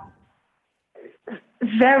 That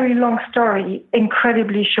very long story,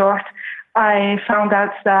 incredibly short. I found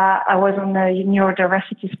out that I was on the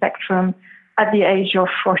neurodiversity spectrum at the age of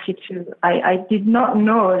 42. I did not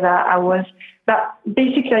know that I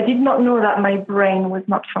did not know that my brain was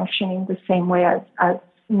not functioning the same way as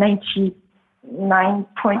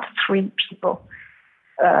 99.3 people.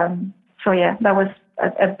 So yeah, that was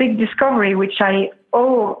a big discovery, which I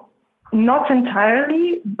owe not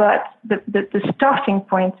entirely, but the starting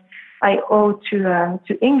point I owe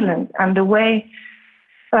to England and the way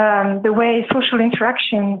social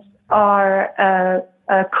interactions are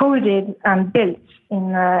coded and built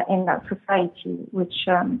in that society, which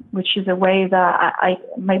is a way that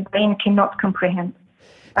my brain cannot comprehend.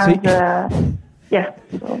 And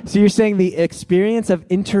So you're saying the experience of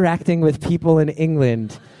interacting with people in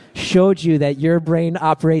England showed you that your brain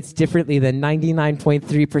operates differently than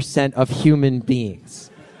 99.3% of human beings.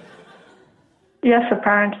 Yes,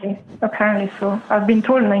 apparently so. I've been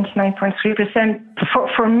told 99.3%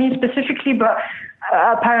 for me specifically, but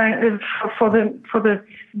apparently for the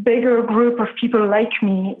bigger group of people like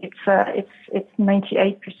me, it's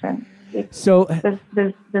 98%. So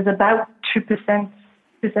there's about 2%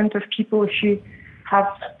 of people who have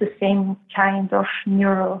the same kind of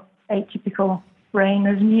neuroatypical brain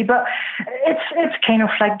as me, but it's kind of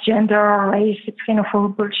like gender or race. It's kind of all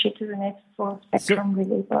bullshit, isn't it? For spectrum,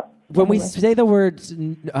 really. But when we say the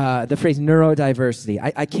phrase neurodiversity,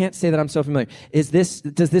 I can't say that I'm so familiar. Does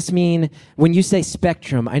this mean when you say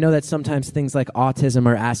spectrum? I know that sometimes things like autism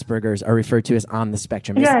or Asperger's are referred to as on the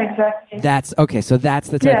spectrum. Exactly. That's okay. So that's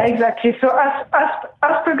the type. Yeah, exactly. So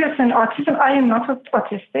Asperger's and autism. I am not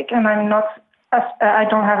autistic, and I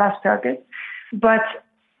don't have Asperger's, but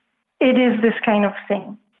it is this kind of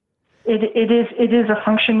thing. It is a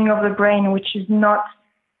functioning of the brain which is not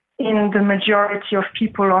in the majority of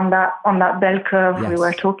people on that bell curve we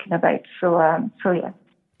were talking about. So yeah.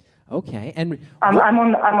 Okay, and I'm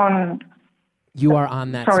on. You are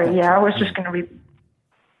on that. Sorry, spectrum. yeah, I was just going to read.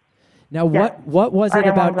 Now, what was it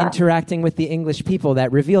about interacting with the English people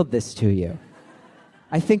that revealed this to you?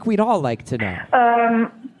 I think we'd all like to know.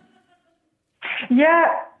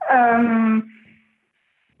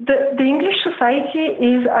 The English society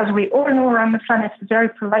is, as we all know around the planet, a very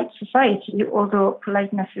polite society, although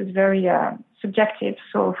politeness is very subjective.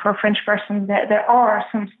 So for a French person, there are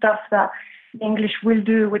some stuff that the English will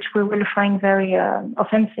do which we will find very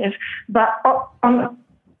offensive. But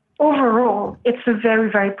overall, it's a very,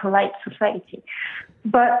 very polite society.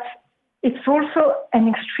 But it's also an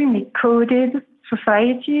extremely coded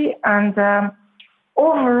society, and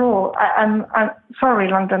overall, I'm sorry,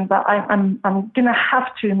 London, but I'm gonna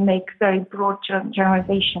have to make very broad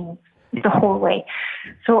generalizations the whole way.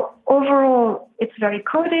 So overall, it's very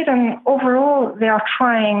coded, and overall, they are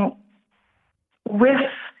trying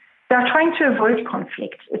to avoid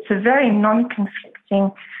conflict. It's a very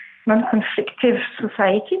non-conflictive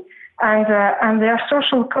society, and their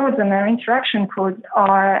social codes and their interaction codes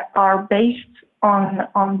are based on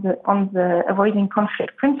the avoiding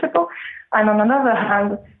conflict principle. And on another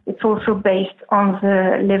hand, it's also based on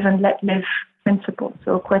the live and let live principle.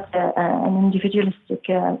 So quite an individualistic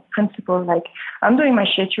principle, like I'm doing my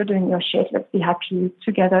shit, you're doing your shit, let's be happy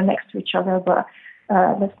together next to each other, but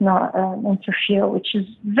let's not interfere, which is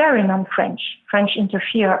very non-French. French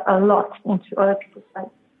interfere a lot into other people's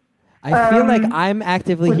lives. I feel like I'm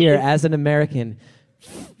actively here as an American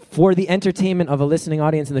for the entertainment of a listening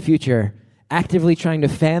audience in the future, actively trying to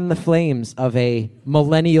fan the flames of a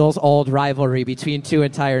millennials-old rivalry between two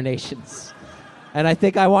entire nations. And I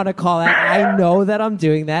think I want to call out, I know that I'm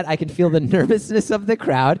doing that. I can feel the nervousness of the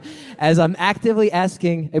crowd as I'm actively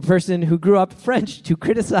asking a person who grew up French to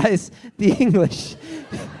criticize the English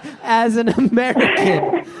as an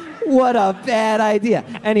American. What a bad idea.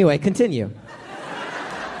 Anyway, continue.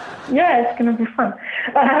 Yeah, it's going to be fun.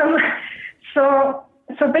 So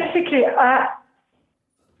basically,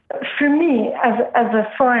 for me, as a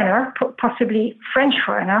foreigner, possibly French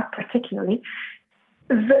foreigner particularly,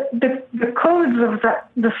 the codes of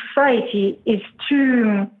the society is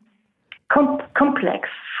too complex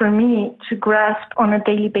for me to grasp on a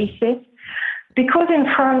daily basis. Because in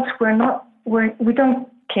France, we don't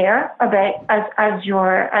care about, as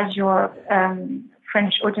your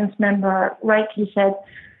French audience member rightly said,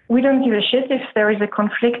 we don't give a shit if there is a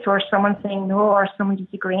conflict or someone saying no or someone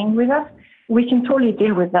disagreeing with us. We can totally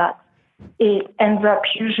deal with that. It ends up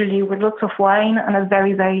usually with lots of wine and a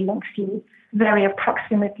very, very lengthy, very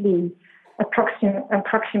approximately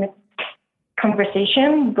approximate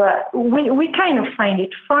conversation, but we kind of find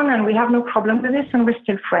it fun and we have no problem with this and we're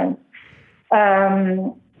still friends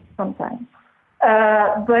sometimes.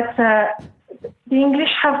 But the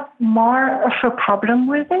English have more of a problem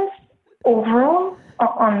with this overall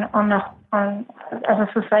as a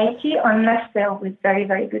society, unless they're with very,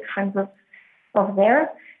 very good friends of theirs.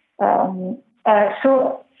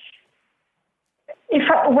 So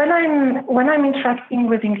when I'm interacting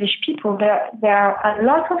with English people, there are a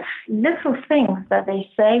lot of little things that they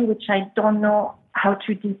say which I don't know how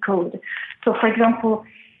to decode. So, for example,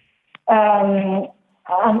 I'm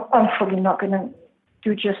probably not going to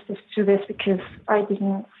do justice to this because I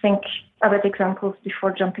didn't think about examples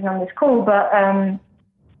before jumping on this call. But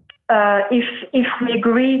if we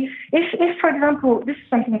agree, if for example, this is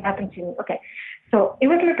something that happened to me. Okay. So it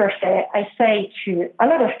was my birthday. I say to a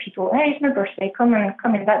lot of people, "Hey, it's my birthday. Come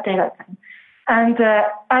in that day, that time." And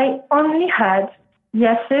I only had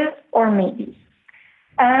yeses or maybes.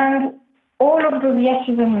 And all of those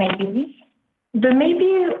yeses and maybes, the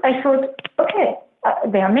maybes, I thought, okay,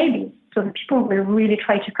 they are maybes. So the people will really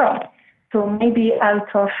try to come. So maybe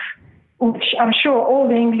out of, which I'm sure all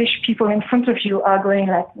the English people in front of you are going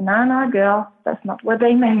like, nah, girl, that's not what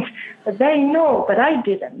they meant. But they know, but I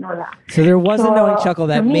didn't know that. So there was a knowing chuckle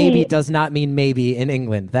that maybe does not mean maybe in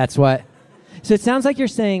England. That's what. So it sounds like you're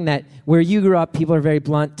saying that where you grew up, people are very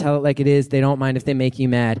blunt, tell it like it is. They don't mind if they make you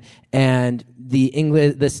mad. And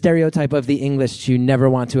the stereotype of the English to never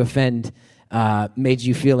want to offend made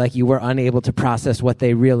you feel like you were unable to process what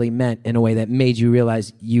they really meant in a way that made you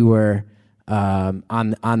realize you were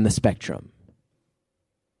on the spectrum.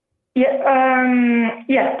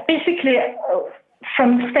 Yeah. Basically,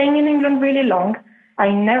 from staying in England really long, I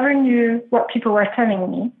never knew what people were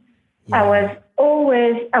telling me. Yeah.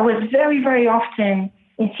 I was very, very often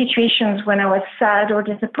in situations when I was sad or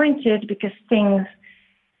disappointed because things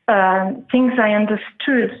I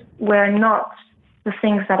understood were not the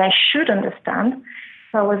things that I should understand.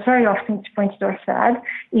 So I was very often disappointed or sad.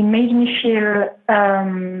 It made me feel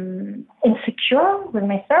insecure with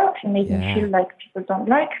myself. It made me feel like people don't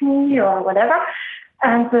like me or whatever.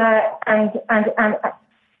 And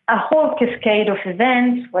a whole cascade of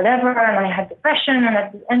events, whatever. And I had depression. And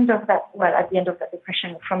at the end of that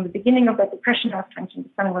depression, from the beginning of that depression, I was trying to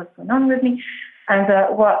understand what's going on with me. And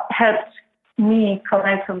what helped me come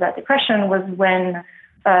out of that depression was when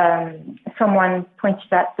someone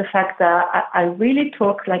pointed out the fact that I really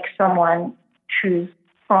talk like someone who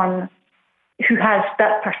has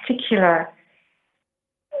that particular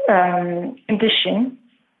condition,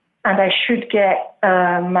 and I should get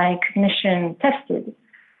my cognition tested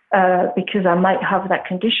because I might have that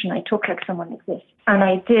condition. I talk like someone like this, and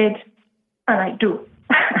I did, and I do.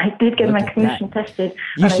 I did get my cognition tested.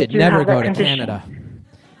 You should never go to Canada.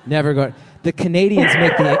 Never go. The Canadians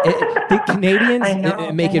make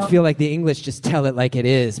make it feel like the English just tell it like it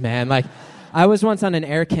is, man. Like, I was once on an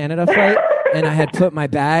Air Canada flight, and I had put my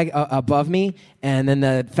bag above me, and then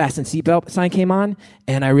the fasten seatbelt sign came on,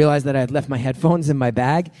 and I realized that I had left my headphones in my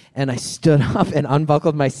bag, and I stood up and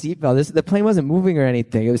unbuckled my seatbelt. The plane wasn't moving or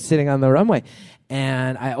anything. It was sitting on the runway.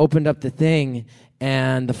 And I opened up the thing,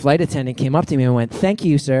 and the flight attendant came up to me and went, "Thank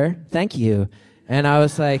you, sir. Thank you." And I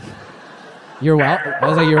was like... You're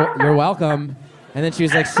welcome. And then she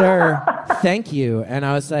was like, "Sir, thank you." And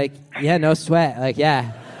I was like, "Yeah, no sweat." Like,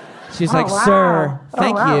 yeah. She's like, wow. "Sir,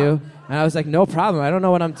 thank you." And I was like, "No problem. I don't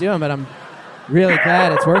know what I'm doing, but I'm really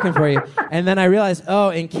glad it's working for you." And then I realized,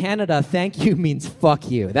 in Canada, thank you means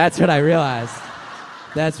fuck you. That's what I realized.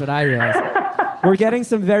 We're getting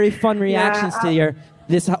some very fun reactions to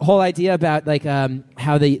this whole idea about like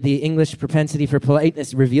how the English propensity for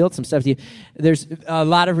politeness revealed some stuff to you. There's a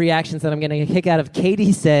lot of reactions that I'm getting a kick out of.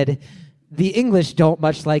 Katie said, "The English don't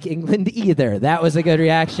much like England either." That was a good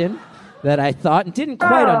reaction that I thought and didn't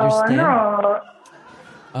quite understand. No.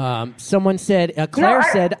 Someone said, Claire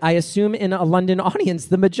said, "I assume in a London audience,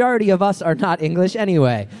 the majority of us are not English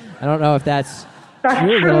anyway." I don't know if that's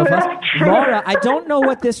true. Laura, I don't know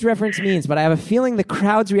what this reference means, but I have a feeling the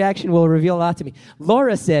crowd's reaction will reveal a lot to me.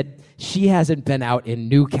 Laura said she hasn't been out in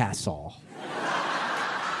Newcastle.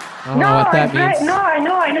 I don't know what that means. No, I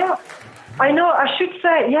know. I should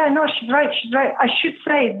say, she's right. I should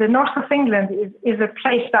say the north of England is a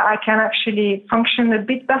place that I can actually function a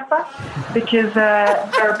bit better because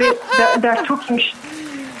they're talking.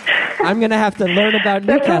 I'm going to have to learn about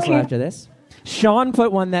Newcastle after this. Sean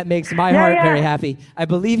put one that makes my heart very happy. I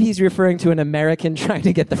believe he's referring to an American trying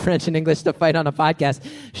to get the French and English to fight on a podcast.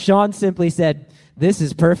 Sean simply said, "This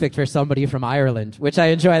is perfect for somebody from Ireland," which I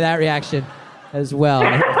enjoy that reaction as well.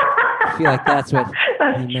 I feel like that's what he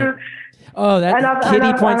meant. True. Oh,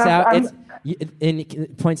 Kitty points out And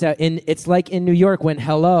it points out, it's like in New York when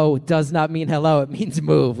hello does not mean hello, it means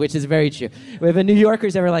move, which is very true. If a New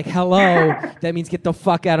Yorker's ever like hello, that means get the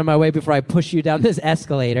fuck out of my way before I push you down this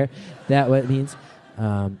escalator. That's what it means.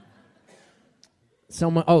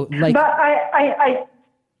 Someone, like... But I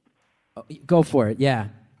go for it, yeah.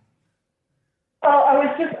 I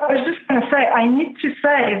was just going to say, I need to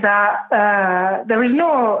say that there is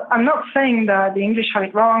no, I'm not saying that the English have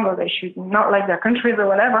it wrong or they should not like their countries or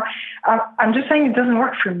whatever. I'm just saying it doesn't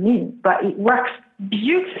work for me, but it works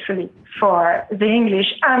beautifully for the English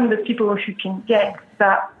and the people who can get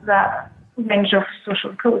that range of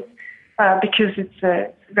social codes. Because it's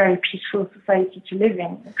a very peaceful society to live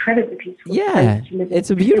in, incredibly peaceful society to live in.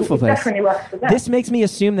 It's a beautiful place. Definitely works for them. This makes me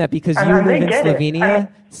assume that because you live in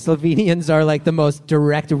Slovenia, Slovenians are like the most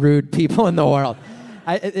direct, rude people in the world.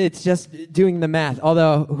 It's just doing the math.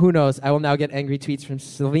 Although, who knows? I will now get angry tweets from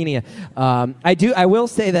Slovenia. I will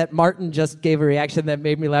say that Martin just gave a reaction that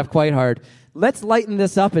made me laugh quite hard. Let's lighten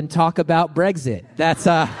this up and talk about Brexit. That's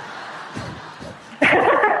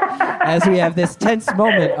as we have this tense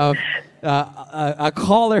moment of a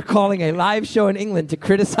caller calling a live show in England to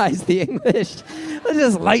criticize the English. Let's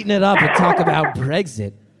just lighten it up and talk about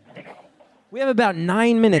Brexit. We have about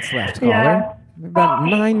 9 minutes left, caller. Yeah. About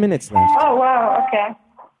 9 minutes left. Oh, wow, okay.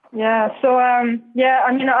 Yeah, so, I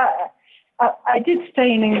mean, I did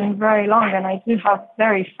stay in England very long, and I do have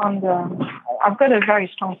very fond, I've got a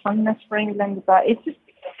very strong fondness for England, but it's just,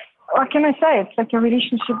 what can I say? It's like a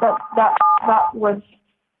relationship that was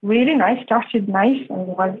really nice, started nice and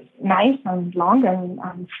was nice and long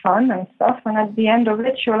and fun and stuff. And at the end of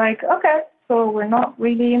it, you're like, okay, so we're not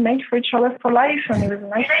really made for each other for life. And it was a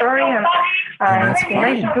nice story and it's a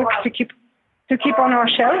nice book to keep on our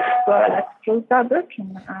shelf. But let's close that book.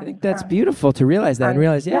 I think that's beautiful to realize that and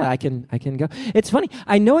realize, I can go. It's funny.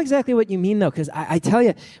 I know exactly what you mean though, because I tell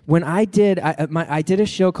you, when I did a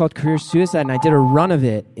show called Career Suicide, and I did a run of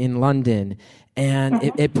it in London. And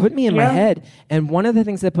it put me in my head. And one of the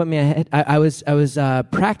things that put me ahead, I was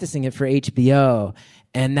practicing it for HBO,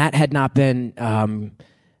 and that had not been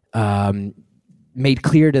made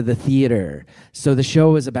clear to the theater. So the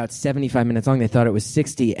show was about 75 minutes long. They thought it was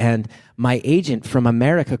 60. And my agent from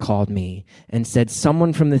America called me and said,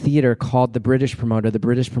 someone from the theater called the British promoter. The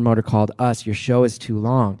British promoter called us. Your show is too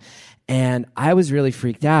long. And I was really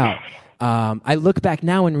freaked out. I look back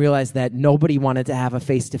now and realize that nobody wanted to have a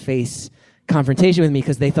face-to-face confrontation with me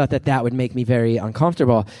because they thought that would make me very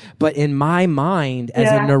uncomfortable. But in my mind,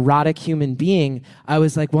 as a neurotic human being, I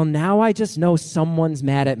was like, well, now I just know someone's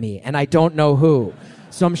mad at me and I don't know who.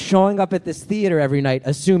 So I'm showing up at this theater every night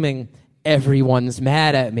assuming everyone's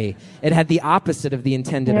mad at me. It had the opposite of the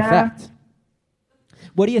intended effect.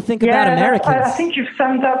 What do you think about Americans? I think you've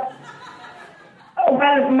summed up.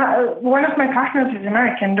 Well, one of my partners is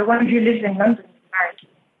American. The one who lives in London is American.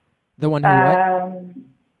 The one who what?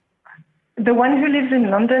 The one who lives in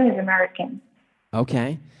London is American.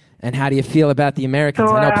 Okay. And how do you feel about the Americans?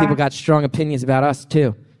 So, I know people got strong opinions about us,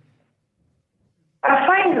 too. I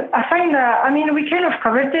find I mean, we kind of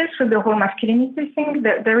covered this with the whole masculinity thing.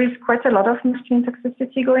 There is quite a lot of masculine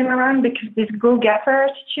toxicity going around because this go-getter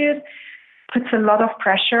attitude puts a lot of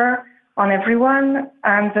pressure on everyone.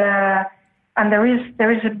 And there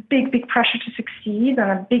is a big pressure to succeed and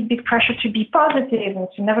a big pressure to be positive and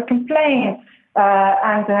to never complain.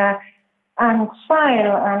 And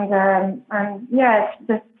smile and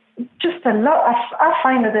it's just a lot. I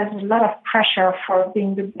find that there's a lot of pressure for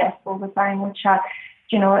being the best all the time, which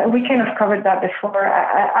we kind of covered that before.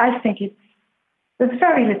 I think there's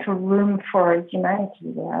very little room for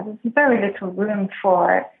humanity there. There's very little room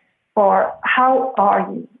for how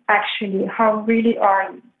are you actually? How really are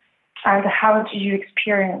you? And how do you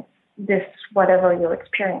experience this? Whatever you're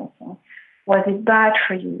experiencing, was it bad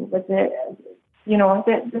for you? Was it?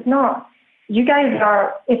 There's not. You guys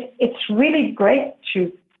are, it's really great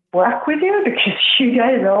to work with you because you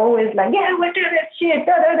guys are always like, yeah, we'll do this shit,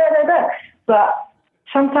 da, da, da, da, da. But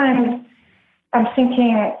sometimes I'm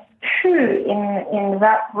thinking, who in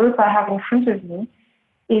that group I have in front of me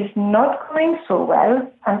is not going so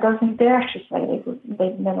well and doesn't dare to say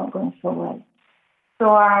they're not going so well.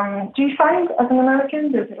 So do you find, as an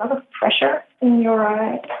American, there's a lot of pressure in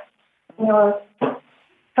your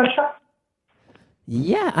culture?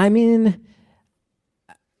 Yeah, I mean...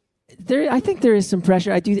 I think there is some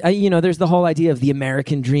pressure. There's the whole idea of the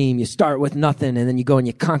American dream. You start with nothing, and then you go and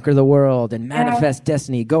you conquer the world and manifest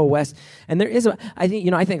destiny. Go west, and there is. I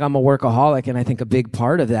think I'm a workaholic, and I think a big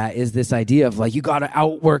part of that is this idea of like you got to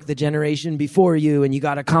outwork the generation before you, and you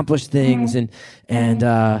got to accomplish things and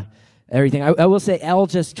everything. I will say, Elle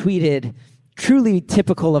just tweeted, truly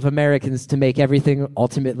typical of Americans to make everything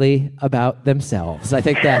ultimately about themselves. I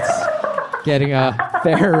think that's getting a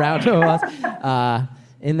fair round of applause.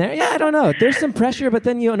 In there, yeah, I don't know. There's some pressure, but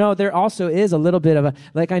then, there also is a little bit of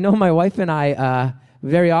I know my wife and I,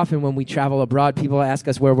 very often when we travel abroad, people ask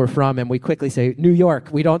us where we're from, and we quickly say, New York.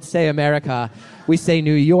 We don't say America. We say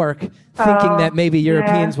New York, thinking that maybe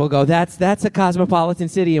Europeans will go, that's a cosmopolitan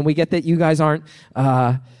city, and we get that you guys aren't,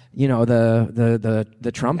 the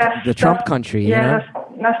Trump country, Yeah,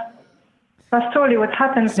 that's totally what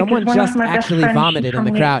happens. Someone just actually vomited in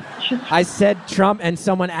the crowd. I said Trump, and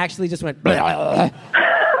someone actually just went, blah.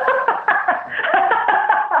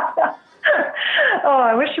 Oh,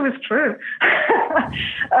 I wish it was true.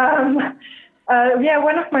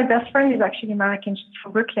 One of my best friends is actually American. She's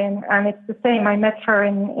from Brooklyn, and it's the same. I met her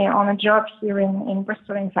on a job here in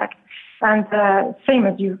Bristol, in fact. And same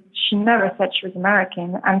as you, she never said she was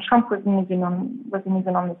American, and Trump wasn't even on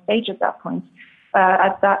the stage at that point.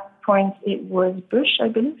 At that point, it was Bush, I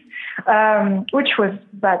believe, which was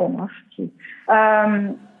bad enough too.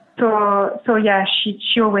 So yeah,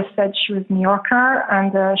 she always said she was New Yorker,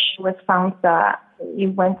 and she was found that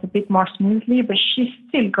it went a bit more smoothly, but she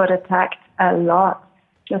still got attacked a lot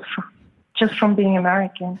just from being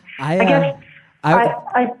American.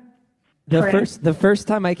 The first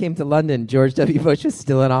time I came to London, George W. Bush was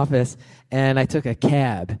still in office, and I took a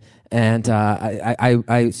cab, and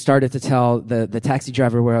I started to tell the taxi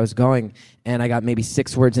driver where I was going, and I got maybe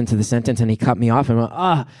 6 words into the sentence, and he cut me off and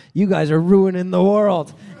went, you guys are ruining the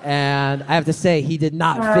world. And I have to say, he did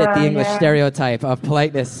not fit the English stereotype of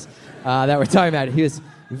politeness that we're talking about. He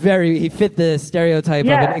fit the stereotype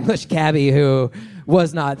of an English cabbie who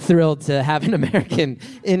was not thrilled to have an American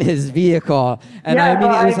in his vehicle. And I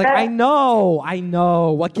immediately was like, I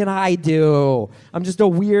know. What can I do? I'm just a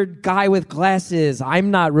weird guy with glasses. I'm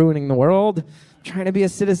not ruining the world. I'm trying to be a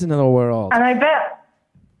citizen of the world. And I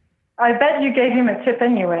bet you gave him a tip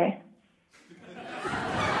anyway.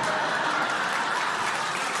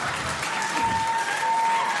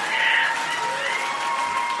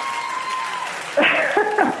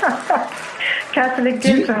 Catholic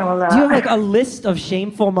guilt and all that. Do you have a list of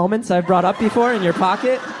shameful moments I've brought up before in your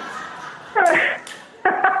pocket?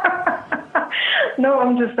 No,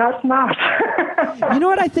 I'm just that smart. You know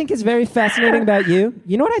what I think is very fascinating about you?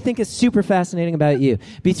 You know what I think is super fascinating about you?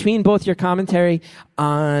 Between both your commentary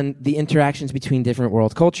on the interactions between different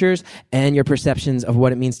world cultures and your perceptions of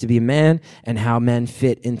what it means to be a man and how men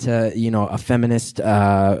fit into, a feminist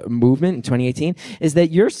movement in 2018, is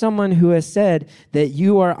that you're someone who has said that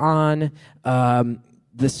you are on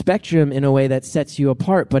the spectrum in a way that sets you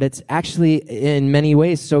apart, but it's actually in many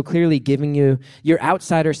ways so clearly giving you your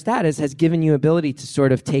outsider status has given you ability to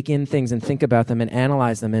sort of take in things and think about them and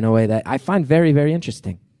analyze them in a way that I find very, very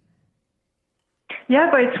interesting. Yeah,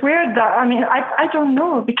 but it's weird that, I don't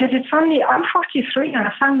know, because I'm 43 and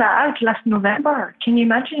I found that out last November. Can you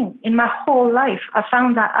imagine? In my whole life, I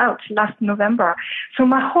found that out last November. So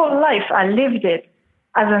my whole life, I lived it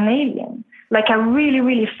as an alien. Like I really,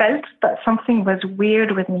 really felt that something was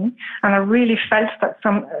weird with me, and I really felt that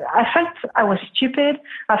I felt I was stupid.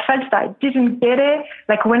 I felt that I didn't get it.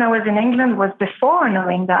 Like when I was in England was before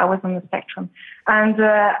knowing that I was on the spectrum, and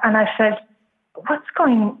I felt, what's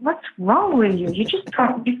wrong with you? You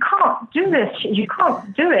can't do this. You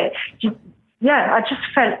can't do it. I just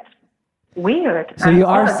felt weird. So you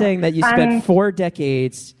are saying that you spent 4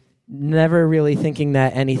 decades never really thinking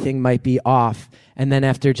that anything might be off. And then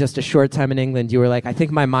after just a short time in England, you were like, I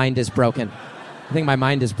think my mind is broken.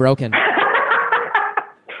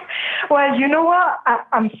 Well, you know what?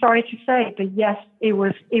 I'm sorry to say, but yes, it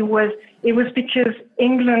was because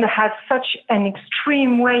England had such an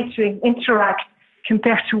extreme way to interact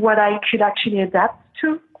compared to what I could actually adapt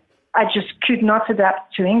to. I just could not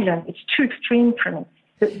adapt to England. It's too extreme for me.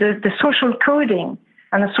 The social coding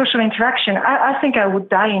and the social interaction, I think I would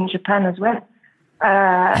die in Japan as well.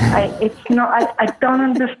 I don't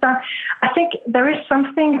understand. I think there is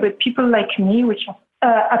something with people like me, which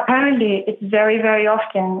apparently it's very, very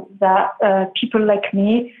often that people like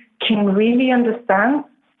me can really understand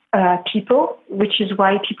people, which is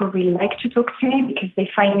why people really like to talk to me, because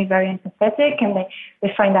they find me very empathetic and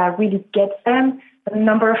they find I really get them. The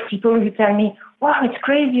number of people who tell me, wow, it's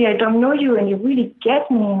crazy, I don't know you, and you really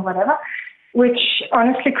get me and whatever. Which,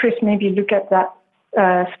 honestly, Chris, maybe look at that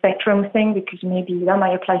spectrum thing, because maybe that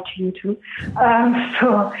might apply to you too.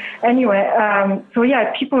 So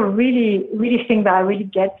people really, really think that I really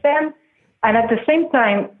get them. And at the same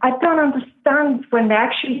time, I don't understand when they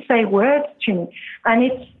actually say words to me.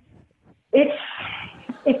 And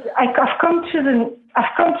I've come to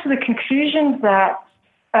the conclusion that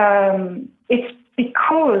it's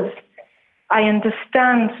because I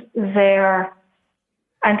understand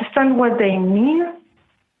what they mean,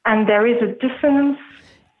 and there is a dissonance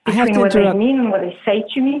between what they mean and what they say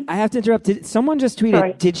to me. I have to interrupt. Someone just tweeted,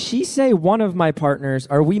 Sorry. Did she say one of my partners?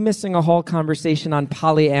 Are we missing a whole conversation on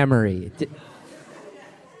polyamory?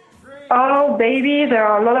 Oh, baby, there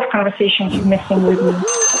are a lot of conversations you're missing with me.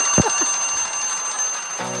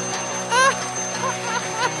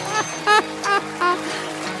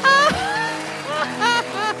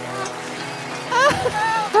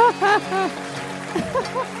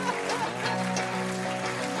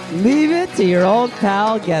 Leave it to your old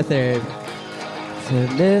pal Gethard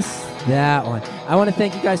to miss that one. I want to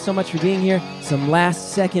thank you guys so much for being here. Some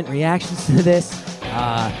last second reactions to this.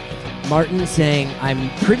 Martin saying, I'm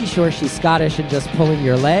pretty sure she's Scottish and just pulling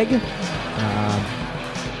your leg.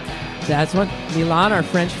 That's one. Milan, our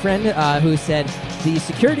French friend, who said, the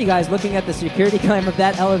security guy's looking at the security cam of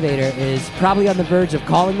that elevator is probably on the verge of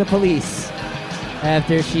calling the police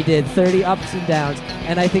after she did 30 ups and downs.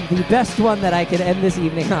 And I think the best one that I could end this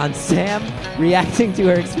evening on, Sam reacting to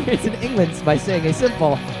her experience in England by saying a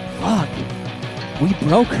simple, fuck, we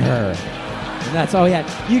broke her. And that's all we had.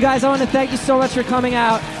 You guys, I want to thank you so much for coming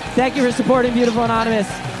out. Thank you for supporting Beautiful Anonymous.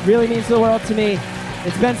 Really means the world to me.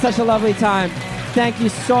 It's been such a lovely time. Thank you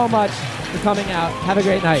so much for coming out. Have a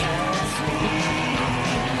great night.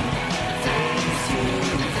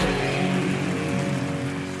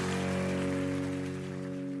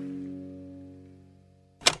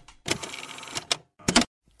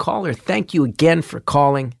 Caller, thank you again for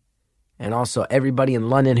calling. And also everybody in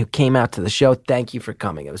London who came out to the show, thank you for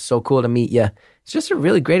coming. It was so cool to meet you. It's just a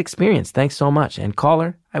really great experience. Thanks so much. And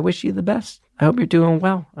caller, I wish you the best. I hope you're doing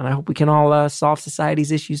well. And I hope we can all solve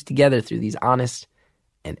society's issues together through these honest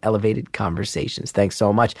and elevated conversations. Thanks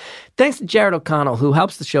so much. Thanks to Jared O'Connell, who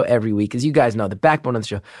helps the show every week. As you guys know, the backbone of the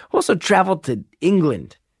show. Also traveled to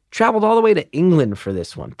England. Traveled all the way to England for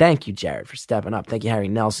this one. Thank you, Jared, for stepping up. Thank you, Harry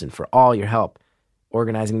Nelson, for all your help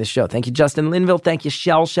organizing the show. Thank you, Justin Linville. Thank you,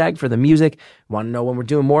 Shellshag, for the music. Want to know when we're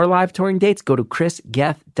doing more live touring dates? Go to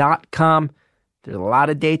chrisgeth.com. There's a lot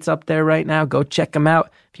of dates up there right now. Go check them out.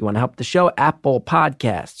 If you want to help the show, Apple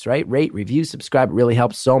Podcasts, right? Rate, review, subscribe. It really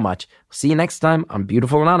helps so much. See you next time on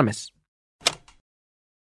Beautiful Anonymous.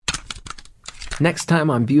 Next time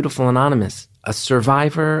on Beautiful Anonymous, a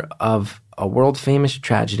survivor of a world-famous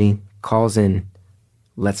tragedy calls in,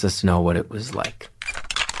 lets us know what it was like.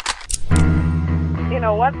 You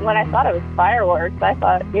know what? When I thought it was fireworks, I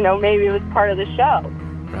thought, maybe it was part of the show.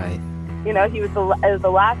 Right. It was the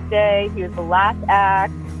last day. He was the last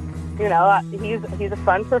act. He's a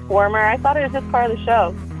fun performer. I thought it was just part of the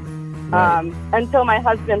show. Right. Until my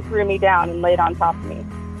husband threw me down and laid on top of me.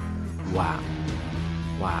 Wow.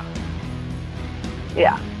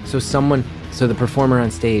 Yeah. So the performer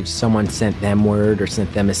on stage, someone sent them word or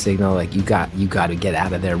sent them a signal like, you got to get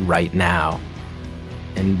out of there right now.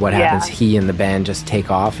 And what happens? Yeah. He and the band just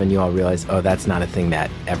take off and you all realize, oh, that's not a thing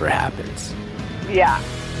that ever happens. Yeah.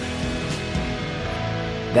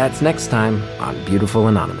 That's next time on Beautiful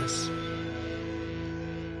Anonymous.